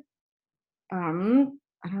word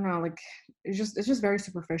I don't know, like it's just very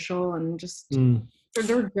superficial and just Mm.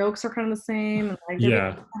 their jokes are kind of the same and like they're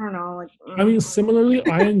Yeah. I don't know, like I mean, similarly,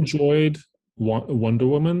 I enjoyed Wonder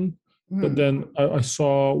Woman, but mm, then I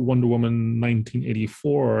saw Wonder Woman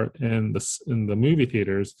 1984 in the movie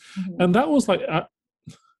theaters, mhm, and that was like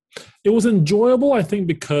it was enjoyable. I think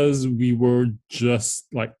because we were just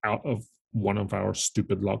like out of one of our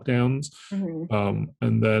stupid lockdowns. mhm.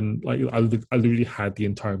 And then like I literally had the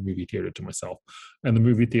entire movie theater to myself, and the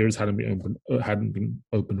movie theaters hadn't been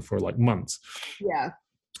open for like months. Yeah.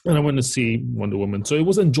 And I went to see Wonder Woman, so it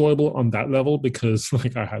was enjoyable on that level because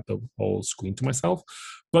like I had the whole screen to myself.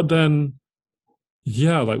 But then,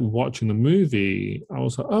 yeah, like watching the movie, I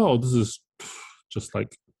was like, oh, this is just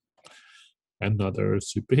like another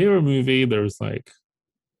superhero movie. There's like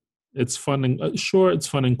it's fun and sure it's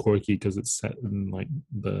fun and quirky because it's set in like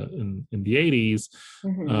in the 80s,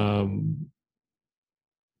 Mhm. um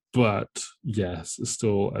but yes, it's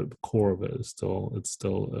still at the core of it. It's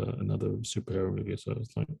still another superhero movie. So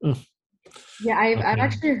it's like, Yeah, I've okay,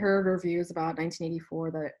 actually heard reviews about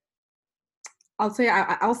 1984 that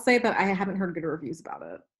I'll say that I haven't heard good reviews about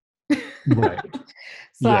it. Right.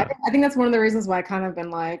 So Yeah. I think that's one of the reasons why I kind of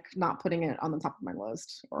been like not putting it on the top of my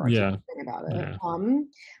list or actually Yeah. thinking about it. Yeah. But I'm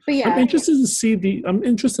yeah, interested to see the I'm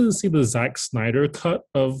interested to see the Zack Snyder cut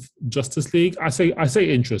of Justice League. I say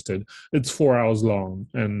interested. It's 4 hours long,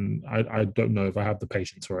 and I don't know if I have the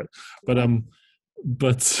patience for it. But yeah.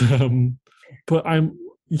 but um but I'm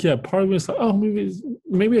yeah, part of me is like, oh,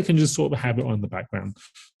 maybe I can just sort of have it on the background.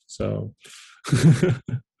 So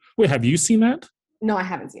wait, have you seen that? No, I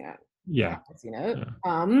haven't seen it. I Yeah. haven't seen it.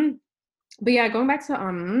 Yeah. But yeah, going back to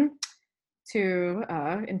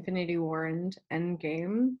Infinity War and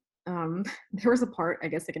Endgame. There was a part, I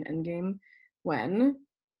guess, like an Endgame when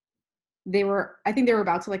I think they were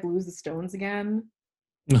about to like lose the stones again.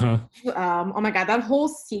 Uh-huh. Oh my god, that whole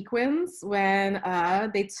sequence when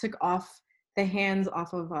they took off the hands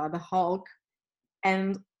off of the Hulk,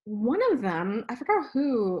 and one of them, I forgot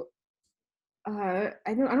who, I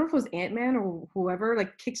don't know if it was Ant-Man or whoever,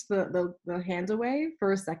 like kicked the hands away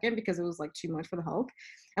for a second because it was like too much for the Hulk.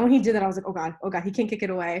 And when he did that, I was like, oh god, he can't kick it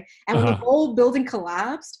away. And when the Uh-huh. whole building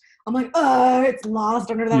collapsed, I'm like, oh, it's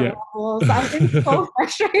lost under that Yeah. rubble. So I was getting so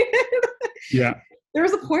frustrated. Yeah. There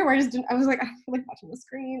was a point where I just didn't. I was like, I feel like watching the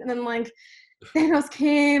screen, and then like Thanos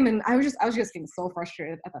came, and I was just getting so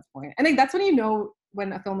frustrated at that point. I think that's when you know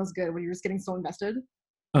when a film is good, when you're just getting so invested.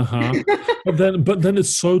 Uh-huh. But then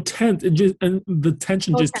it's so tense. It just and the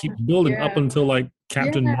tension So just keeps tense. building up Yeah, until like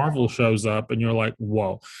Captain yeah, Marvel shows up and you're like,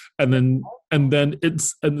 whoa. And yeah. then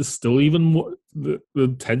it's still even more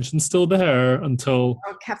the tension's still there until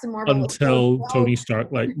Oh, Captain Marvel was so until dope. Tony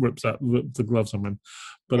Stark like rips the gloves from him.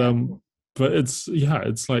 But Yeah. it's yeah,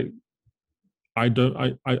 it's like I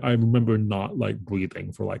remember not like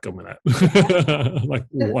breathing for like a minute. Like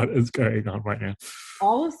what is going on right now?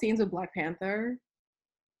 All the scenes with Black Panther,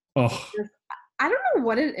 Oh, just, I don't know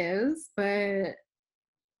what it is, but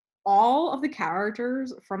all of the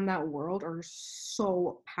characters from that world are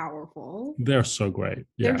so powerful. they're so great.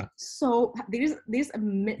 They're Yeah. so they just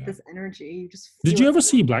emit Yeah. this energy. You just Did feel you it. ever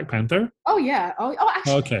see Black Panther? Oh yeah. Oh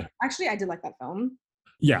actually, Okay. actually, I did like that film.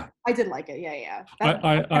 Yeah. I did like it. Yeah, yeah. I That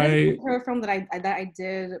I that is I a film that I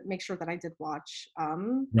did make sure that I did watch.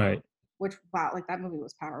 right. Which wow, like that movie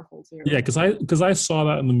was powerful Yeah, too. because I saw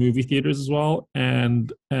that in the movie theaters as well,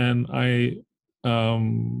 and I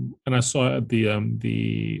saw it at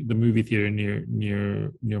the movie theater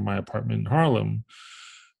near my apartment in Harlem,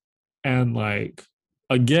 and like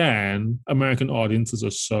again, American audiences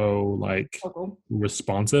are so like So cool.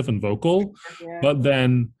 responsive and vocal, Yeah. but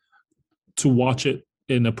then to watch it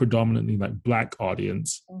in a predominantly like black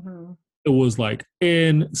audience, Hmm. it was like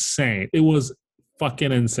insane. It was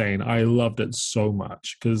fucking insane. I loved it so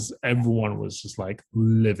much because everyone was just like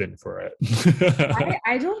living for it.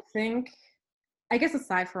 I don't think, I guess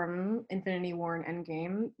aside from Infinity War and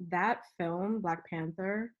Endgame, that film, Black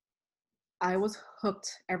Panther, I was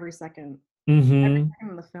hooked every second. Every Mm-hmm. second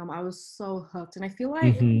in the film, I was so hooked. And I feel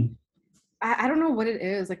like Mm-hmm. I don't know what it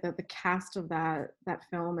is, like the cast of that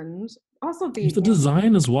film, and also The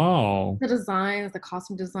design as well. the designs, the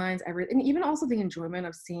costume designs, everything, and even also the enjoyment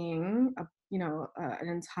of seeing an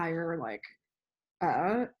entire like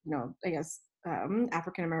I guess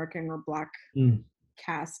African American or black Mm,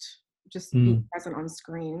 cast just being mm. present on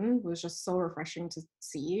screen was just so refreshing to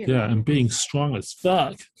see. And Yeah, and being strong as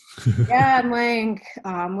fuck. yeah, and like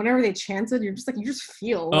whenever they chanted, you're just like you just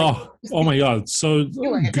feel like oh my god, so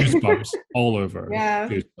feel it. goosebumps all over. Yeah,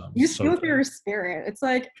 Goosebumps, you just so feel it through good. your spirit. It's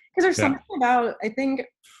like because there's Yeah, something about I think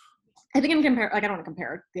in compare like I don't want to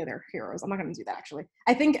compare the other heroes. I'm not going to do that actually.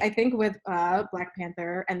 I think with Black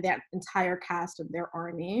Panther and that entire cast of their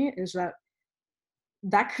army is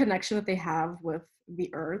that connection that they have with the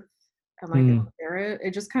earth and like the mm, spirit.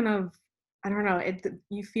 It just kind of I don't know.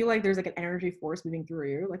 You feel like there's like an energy force moving through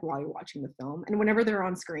you like while you're watching the film and whenever they're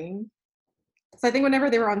on screen. So I think whenever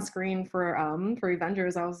they were on screen for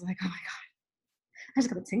Avengers, I was like, oh my god, I just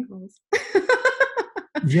got the tingles.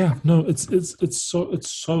 yeah. No, it's so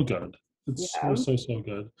good. It's so Yeah. so so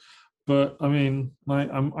good. But I mean, like,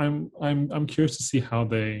 I'm curious to see how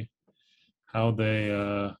they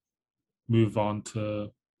move on to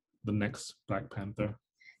the next Black Panther.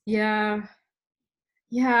 Yeah.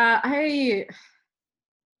 Yeah.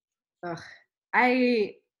 Ugh,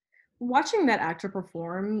 I watching that actor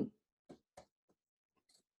perform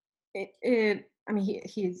it I mean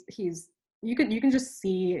he's you can just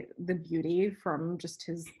see the beauty from just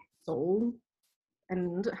his soul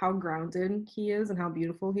and how grounded he is and how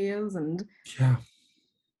beautiful he is and Yeah,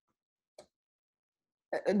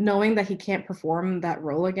 knowing that he can't perform that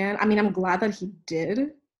role again. I mean, I'm glad that he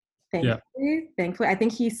did. yeah. Thankfully, I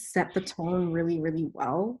think he set the tone really, really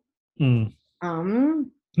well. Mm,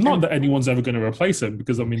 Not And that anyone's ever going to replace him,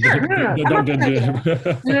 because I mean sure, no, no, no. they're I'm not not going saying that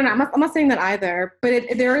either. to. No, no, no. I'm not saying that either. But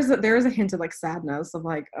there is a hint of like sadness of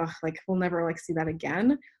like, ugh, like we'll never like see that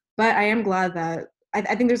again. But I am glad that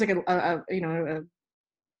I think there's like a you know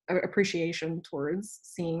a appreciation towards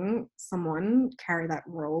seeing someone carry that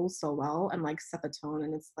role so well and like set the tone.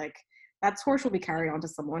 And it's like that torch will be carried on to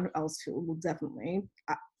someone else who will definitely,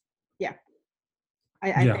 yeah.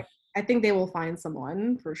 I Yeah. think they will find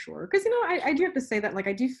someone for sure. Because you know, I do have to say that like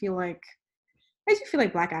I do feel like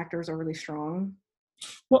black actors are really strong.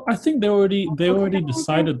 Well, I think they already Okay.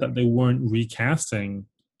 decided that they weren't recasting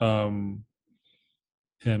um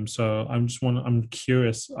him. So I'm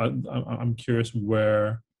curious. I'm curious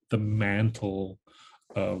where the mantle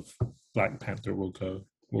of Black Panther will go.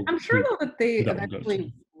 Will I'm sure who though that they who that will go to?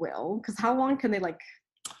 eventually will, because how long can they like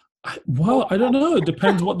Well, hold I don't that? know. It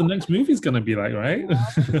depends what the next movie is going to be like, right?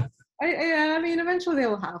 I mean, eventually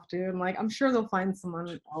they'll have to, and like I'm sure they'll find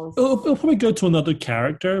someone else. It'll probably go to another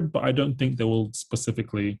character, but I don't think they will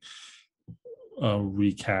specifically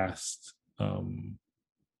recast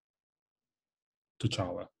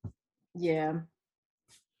T'Challa. Yeah.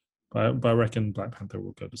 But I reckon Black Panther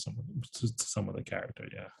will go to some other character.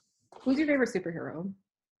 Yeah. Who's your favorite superhero?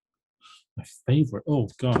 My favorite. Oh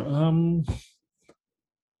God.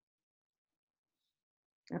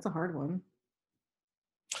 That's a hard one.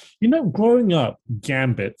 Growing up,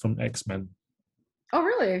 Gambit from X-Men. Oh,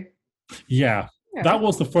 really? Yeah, Yeah. that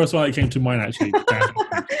was the first one that came to mind. Actually,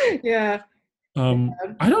 Gambit. Yeah.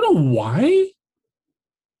 I don't know why,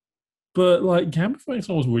 but like Gambit from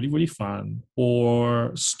X-Men was really really fun.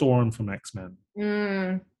 Or Storm from X-Men.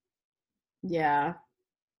 Mm, yeah.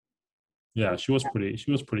 Yeah, she was pretty.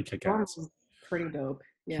 She was pretty Storm kick-ass. was pretty dope.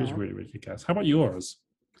 She was Yeah. really really kick-ass. How about yours?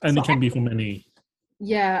 And So it can be from any.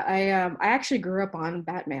 yeah, I actually grew up on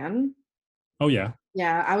Batman. Oh yeah.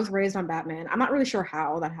 Yeah, I was raised on Batman. I'm not really sure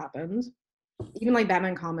how that happened. Even like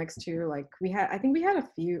Batman comics too. Like I think we had a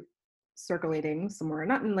few circulating somewhere.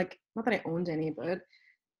 Not that I owned any, but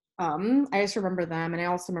I just remember them, and I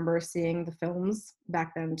also remember seeing the films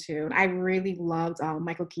back then too. And I really loved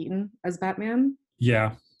Michael Keaton as Batman.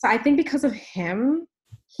 Yeah. So I think because of him,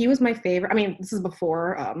 he was my favorite. I mean, this is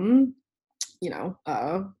before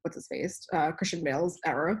what's his face, Christian Bale's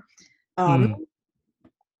era. Um, Mm.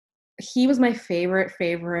 he was my favorite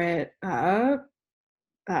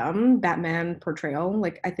Batman portrayal.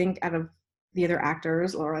 Like I think out of the other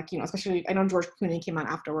actors, or like especially I know George Clooney came out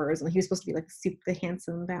afterwards, and he was supposed to be like the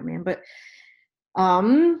handsome Batman, but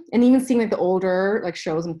and even seeing like the older like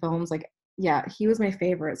shows and films, like yeah, he was my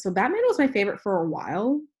favorite. So Batman was my favorite for a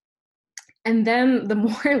while, and then the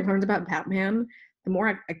more I learned about Batman, the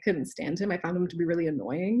more I couldn't stand him. I found him to be really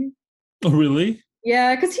annoying. Oh really?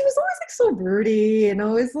 Yeah, because he was always like so broody and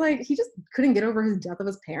always like he just couldn't get over his death of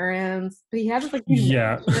his parents. But he had this like huge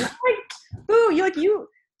Yeah. mansion. I'm like, boo,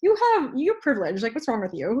 you have privilege. Like, what's wrong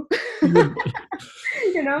with you? But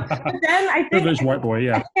then Privileged white boy.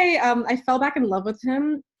 Yeah. I fell back in love with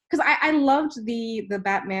him because I loved the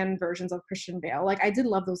Batman versions of Christian Bale. Like I did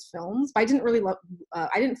love those films, but I didn't really love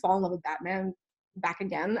I didn't fall in love with Batman back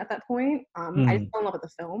again at that point. I just Mm. fell in love with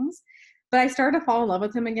the films. But I started to fall in love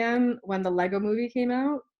with him again when the Lego movie came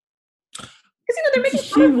out. Because they're making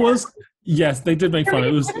fun He of him. was. Yes, they did make They're fun. It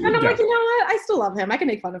making was. fun of him, and I'm Yeah. like, you know what? I still love him. I can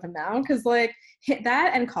make fun of him now because like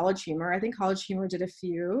that and College Humor. I think College Humor did a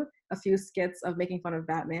few skits of making fun of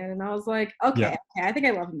Batman, and I was like, Yeah. okay, I think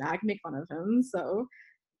I love him now. I can make fun of him. So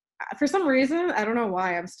for some reason, I don't know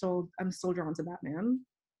why, I'm still drawn to Batman.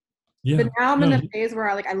 But Yeah. now I'm in No. the phase where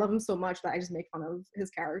I love him so much that I just make fun of his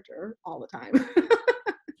character all the time.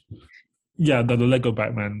 Yeah. The Lego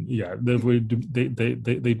Batman. Yeah. They really do.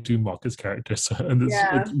 They do mock his character, so and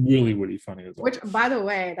Yeah. it's really really funny as well. Which, by the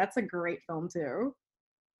way, that's a great film too.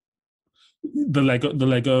 The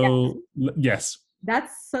Lego. Yes.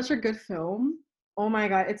 That's such a good film. Oh my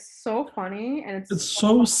god, it's so funny and It's it's so so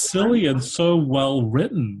well done. silly and so well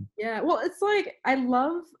written. Yeah, well, it's like I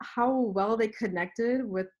love how well they connected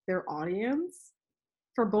with their audience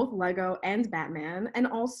for both Lego and Batman, and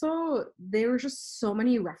also there were just so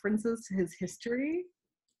many references to his history.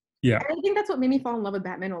 Yeah. And I think that's what made me fall in love with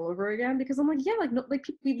Batman all over again because I'm like, yeah, like no, like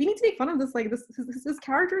we need to make fun of this. Like this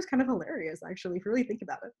character is kind of hilarious, actually, if you really think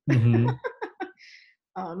about it. Hmm.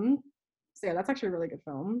 um, so yeah, that's actually a really good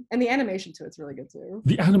film, and the animation to it's really good too.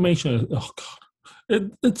 The animation. Oh god.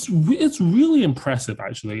 It's really impressive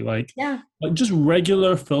actually. Yeah, Like just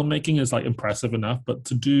regular filmmaking is like impressive enough, but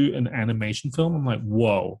to do an animation film, I'm like,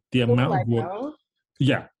 whoa, the for amount of work. Lego.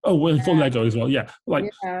 Yeah. Oh, well, for Lego as well. Yeah. Like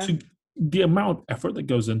Yeah, to the amount of effort that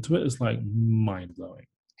goes into it is like mind blowing.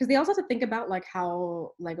 because they also have to think about like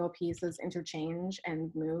how Lego pieces interchange and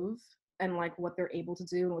move and like what they're able to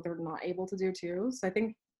do and what they're not able to do too. So I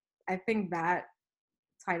think that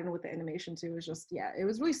tied in with the animation too was just, yeah, it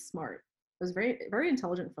was really smart. It was very very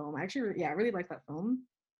intelligent film. I actually, yeah, I really liked that film.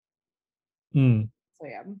 Mm, So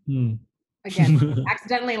yeah, mm. again,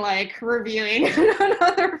 accidentally like reviewing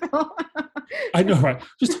another film. I know, right?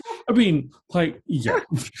 Just, I mean, like, yeah.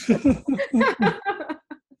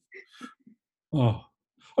 Oh,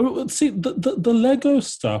 I mean, see, the Lego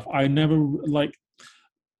stuff. I never like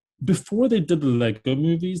before they did the Lego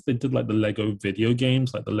movies. They did like the Lego video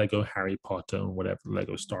games, like the Lego Harry Potter and whatever,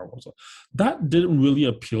 Lego Star Wars. That didn't really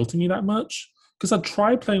appeal to me that much because I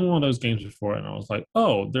tried playing one of those games before, and I was like,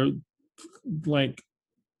 oh, like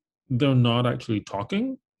they're not actually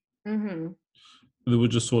talking. Mm-hmm. They were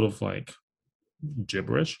just sort of like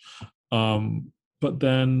gibberish. But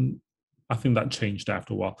then I think that changed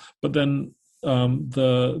after a while. But then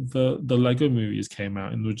the Lego movies came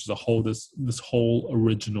out, and which is a whole this whole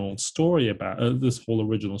original story about this whole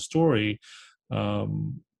original story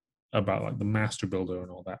um, about like the Master Builder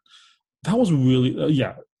and all that. That was really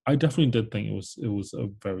yeah. I definitely did think it was a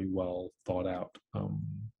very well thought out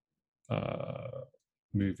uh,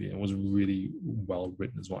 movie. It was really well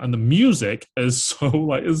written as well, and the music is so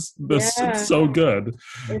like is this it's Yeah, so good.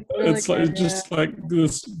 it's really It's like good. it's Yeah. just like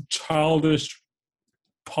this childish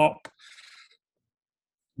pop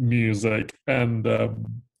music, and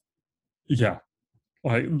yeah,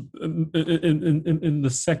 like in the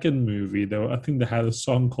second movie, though, I think they had a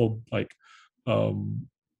song called like um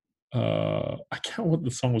I can't remember what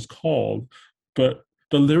the song was called, but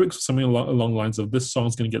the lyrics were something along the lines of this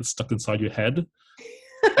song's gonna get stuck inside your head,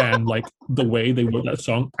 and like the way they wrote that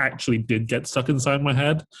song actually did get stuck inside my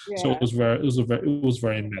head. So Yeah. it was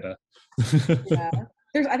very meta. Yeah.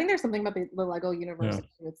 I think there's something about the Lego universe.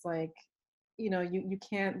 Yeah. It's like, you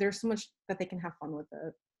can't, there's so much that they can have fun with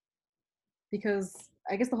it, because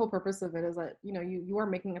I guess the whole purpose of it is that, you are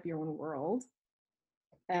making up your own world,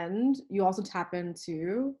 and you also tap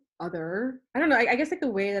into other, I don't know, I guess like the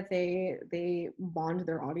way that they bond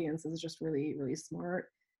their audience is just really, really smart.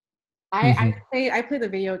 Mm-hmm. I play the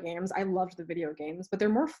video games. I loved the video games, but they're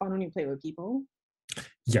more fun when you play with people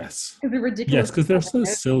Yes. because the Yes, ridiculous because they're so it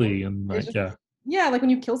silly and is like just, yeah, yeah, like when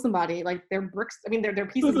you kill somebody, like they're bricks. I mean, they're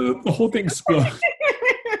pieces of the whole thing explodes.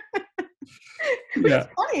 but it's Yeah,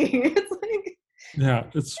 funny. It's like, yeah,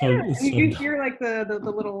 it's you, so you hear like the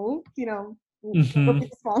little, little mm-hmm,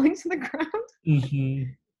 pieces falling to the ground. mm-hmm.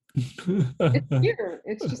 It's cute.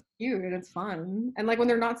 It's just cute and it's fun. And like when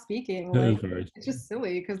they're not speaking, It like is very it's just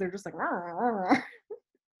silly because they're just like, "Rah, rah, rah."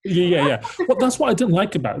 yeah, yeah, yeah. Well, that's what I didn't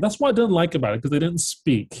like about it. That's what I didn't like about it because they didn't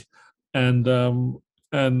speak, and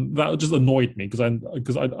and that just annoyed me because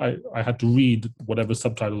I had to read whatever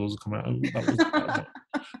subtitles was coming out.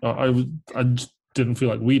 I just didn't feel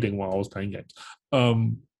like reading while I was playing games.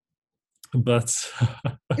 Um, but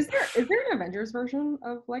Is there an Avengers version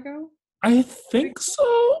of Lego? I think so.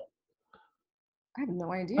 I have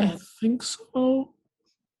no I idea. think so.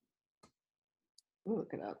 We'll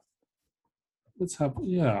look it up. Let's have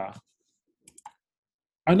yeah.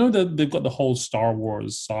 I know that they've got the whole Star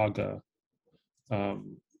Wars saga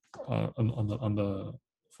um, on the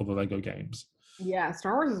for the Lego games. Yeah,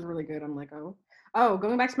 Star Wars is really good on Lego. Oh,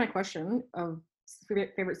 going back to my question of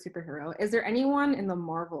favorite superhero, is there anyone in the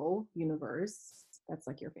Marvel universe that's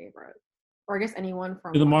like your favorite? Or I guess anyone In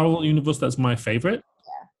from the like, Marvel universe, that's my favorite.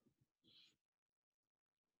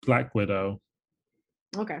 Black Widow,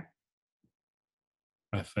 okay.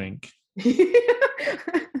 I think. You're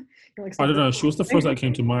like I stop don't know. She was the first this. that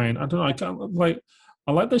came to mind. I don't know. I can't like.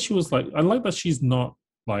 I like that she was like. I like that she's not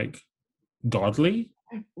like godly,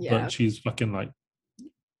 Yeah, but she's fucking like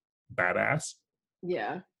badass.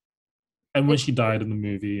 yeah. And when It, she died in the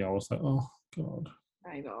movie, I was like, oh god,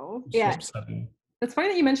 I know. it's so Yeah, upsetting. it's funny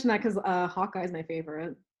that you mentioned that because Hawkeye is my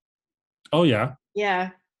favorite. Oh yeah. Yeah,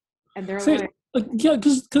 and they're See, like, like, yeah,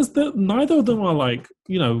 because neither of them are like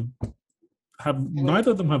have really,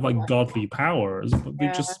 neither of them have like godly powers, but they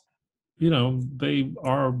yeah, just they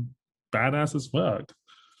are badass as fuck.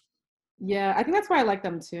 yeah. I think that's why I like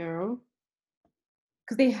them too,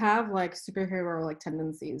 because they have like superhero like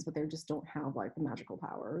tendencies, but they just don't have like the magical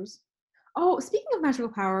powers. Oh, speaking of magical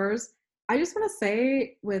powers, I just want to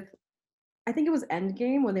say I think it was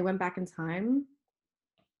Endgame when they went back in time.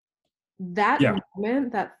 That Yeah.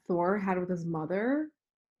 moment that Thor had with his mother,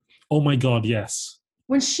 Oh my god, yes.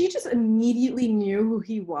 when she just immediately knew who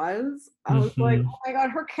he was, I was like, Hmm. oh my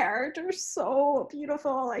god, her character is so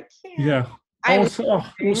beautiful. I can't. Yeah. I I was was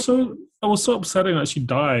it was so upsetting that she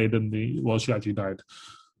died in the well, she actually died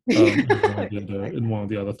exactly. in one of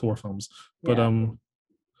the other Thor films. But Yeah.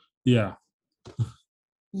 yeah.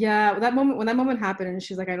 Yeah, that moment when that moment happened, and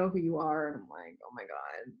she's like, "I know who you are," and I'm like, "Oh my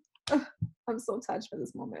god." Ugh, I'm so touched by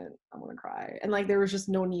this moment. I want to cry. And like there was just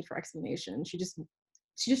no need for explanation. She just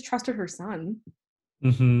trusted her son.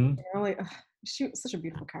 Mm-hmm. You know, like ugh, she was such a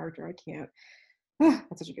beautiful character. I can't.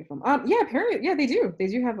 That's such a good film. Yeah, apparently, yeah, they do. They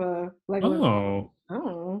do have a Lego. Oh.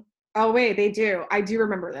 Oh, oh wait, they do. I do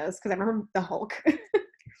remember this because I remember the Hulk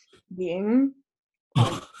being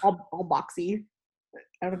all boxy.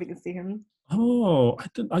 I don't know if you can see him. Oh, I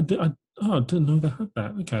didn't know they had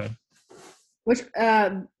that. Okay. Which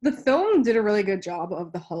the film did a really good job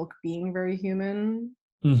of the Hulk being very human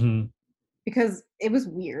Mm-hmm. because it was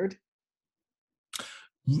weird.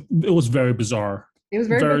 It was very bizarre. It was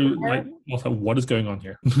very Very bizarre, like, I was like, what is going on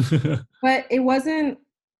here? but it wasn't.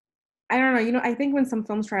 I don't know. I think when some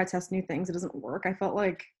films try to test new things, it doesn't work. I felt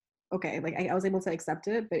like okay, like I was able to accept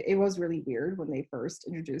it, but it was really weird when they first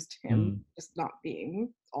introduced him Mm, just not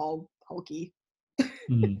being all hulky.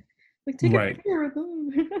 mm. Like take a Right. picture with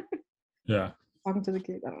them. Yeah. Talking to the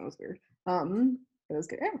kid. I don't know. It was weird. It was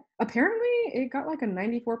good. Yeah. Apparently, it got like a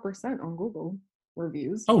 94% on Google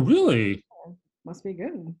reviews. Oh, really? Oh, must be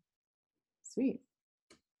good. Sweet.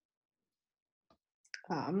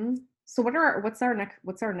 So what's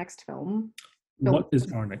our next film What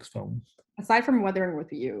is our next film? aside from Weathering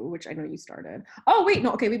with You, which I know you started. Oh wait,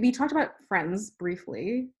 no, okay, we talked about Friends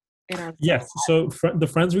briefly in our Yes. So the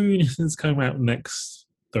Friends reunion is coming out next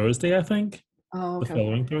Thursday, I think, oh the okay, okay.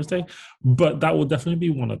 following Thursday. But that will definitely be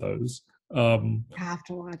one of those. Um, I have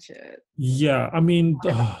to watch it. yeah, I mean,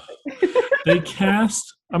 they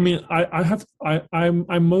cast. I mean,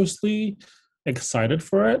 I'm mostly excited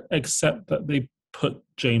for it, except that they put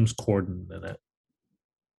James Corden in it.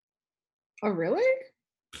 Oh really?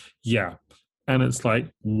 Yeah, and it's like,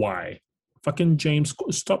 why? Fucking James,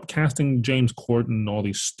 stop casting James Corden in all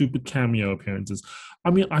these stupid cameo appearances.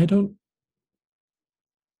 I mean, I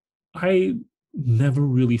never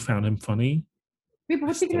really found him funny. Wait, but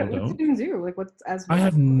I still what's he don't. gonna do? Like what's as I what?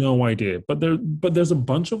 have no idea, but there's a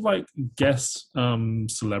bunch of like guest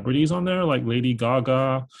celebrities on there, like Lady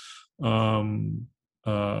Gaga, um,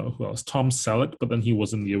 who else? Tom Selleck, but then he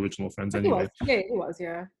was in the original Friends He anyway. was. Yeah, he was,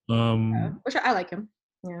 yeah. Yeah. Um, Which I like him.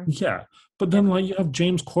 Yeah. yeah, but Yeah. then like you have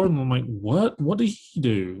James Corden. I'm like, what? What did he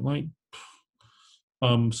do? Like,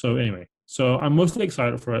 so anyway, so I'm mostly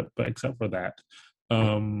excited for it, but except for that,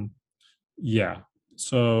 um, yeah.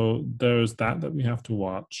 So there's that we have to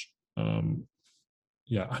watch.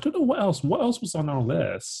 Yeah, I don't know what else. What else was on our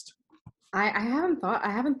list? I haven't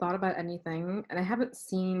thought about anything and I haven't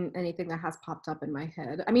seen anything that has popped up in my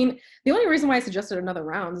head. I mean, the only reason why I suggested another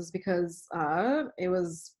round is because it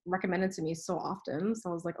was recommended to me so often. So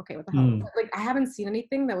I was like, okay, what the hell? Mm, Like I haven't seen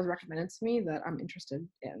anything that was recommended to me that I'm interested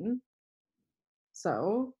in.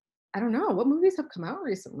 So I don't know. What movies have come out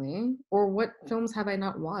recently? Or what films have I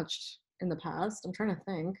not watched in the past? I'm trying to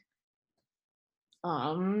think.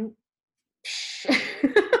 Um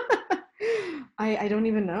I don't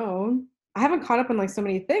even know. I haven't caught up on like so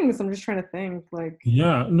many things. I'm just trying to think. Like,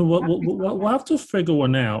 yeah, no, we'll have to figure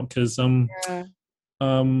one out because yeah.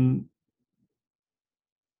 um,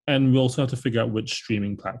 and we also have to figure out which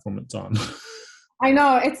streaming platform it's on. I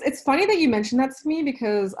know it's funny that you mentioned that to me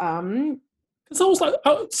because Because I was like,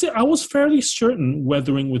 see, I was fairly certain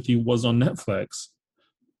Weathering with You was on Netflix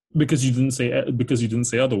because you didn't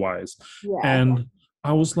say otherwise, yeah. and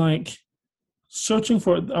I was like searching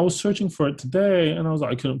for it. I was searching for it today, and I was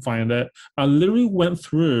like, I couldn't find it. I literally went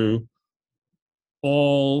through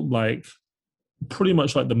all like pretty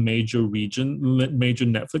much like the major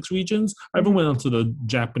Netflix regions. I even Mhm. went onto the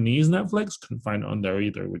Japanese Netflix, couldn't find it on there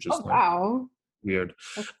either, which is Oh like wow. weird.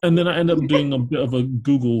 That's And cool. then I ended up doing a bit of a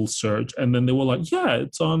Google search, and then they were like, "Yeah,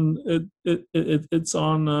 it's on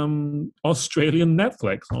Australian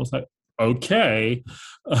Netflix." And I was like, "Okay,"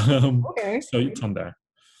 Okay. so it's on there.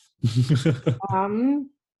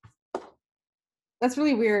 Um, that's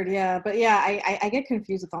really weird. Yeah, but yeah, I get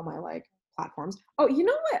confused with all my like platforms. Oh, you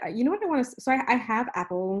know what? You know what I want to. So I have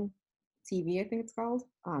Apple TV. I think it's called.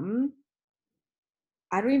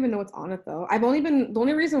 I don't even know what's on it though. I've only been the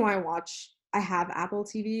only reason why I have Apple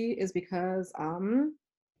TV is because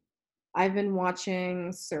I've been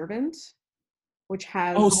watching Servant, which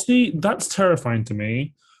Oh, has see, that's terrifying to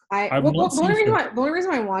me. I I've well not seen. the only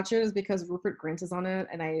reason why I watch it is because Rupert Grint is on it,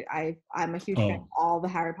 and I'm a huge fan of Oh, all the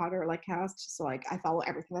Harry Potter like cast, so like I follow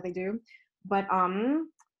everything that they do. But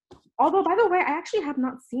although by the way, I actually have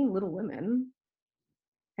not seen Little Women.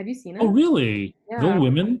 Have you seen oh, it? really? Yeah, Little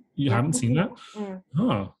Women? You yeah. haven't seen that? Mm.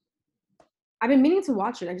 Huh. I've been meaning to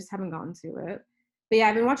watch it. I just haven't gotten to it. But yeah,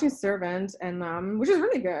 I've been watching Servant, and which is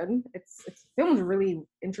really good. It's filmed really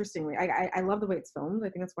interestingly. I love the way it's filmed. I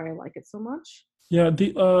think that's why I like it so much. Yeah,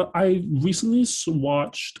 the I recently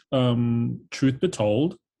watched Truth Be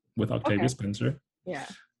Told with Octavia Okay. Spencer. Yeah.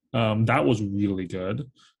 That was really good.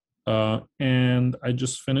 And I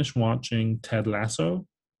just finished watching Ted Lasso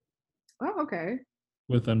Oh, okay.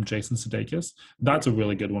 with Jason Sudeikis. Yeah. That's a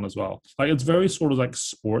really good one as well. Like it's very sort of like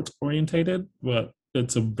sports orientated, but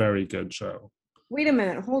it's a very good show. Wait a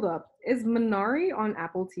minute. Hold up. Is Minari on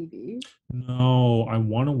Apple TV? No, I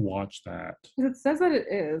want to watch that. 'Cause it says that it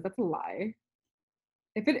is. That's a lie.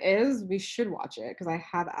 If it is, we should watch it because I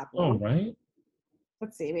have Oh, Apple. right?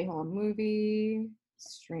 Let's see. Wait, hold on. Movie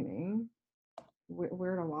streaming.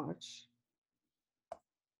 Where to watch?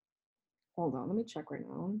 Hold on. Let me check right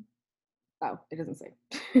now. Oh, it doesn't say.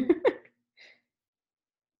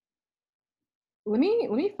 Let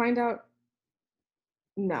me find out.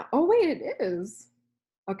 No. Oh wait, it is.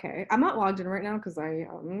 Okay. I'm not logged in right now because I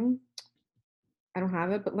don't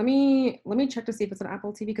have it. But let me check to see if it's on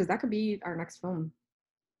Apple TV because that could be our next film.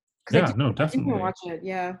 Because Yeah, no, I do want to definitely. watch it.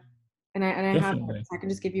 Yeah. And I have it. Definitely. So I can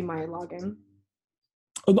just give you my login.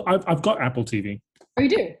 Oh, no, I've got Apple TV. Oh, you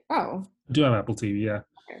do? Oh, I do have Apple TV, yeah.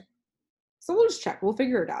 okay. So we'll just check. We'll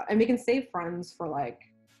figure it out, and we can save friends for like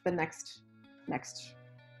the next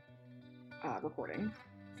recording.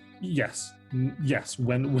 Yes. Yes,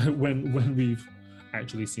 when we've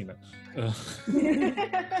actually seen it.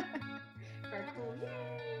 Very cool.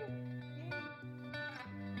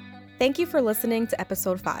 Thank you for listening to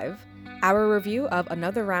episode 5, our review of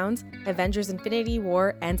Another Round, Avengers Infinity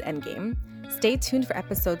War and Endgame. Stay tuned for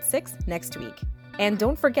episode 6 next week. And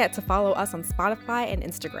don't forget to follow us on Spotify and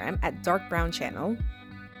Instagram at Dark Brown Channel.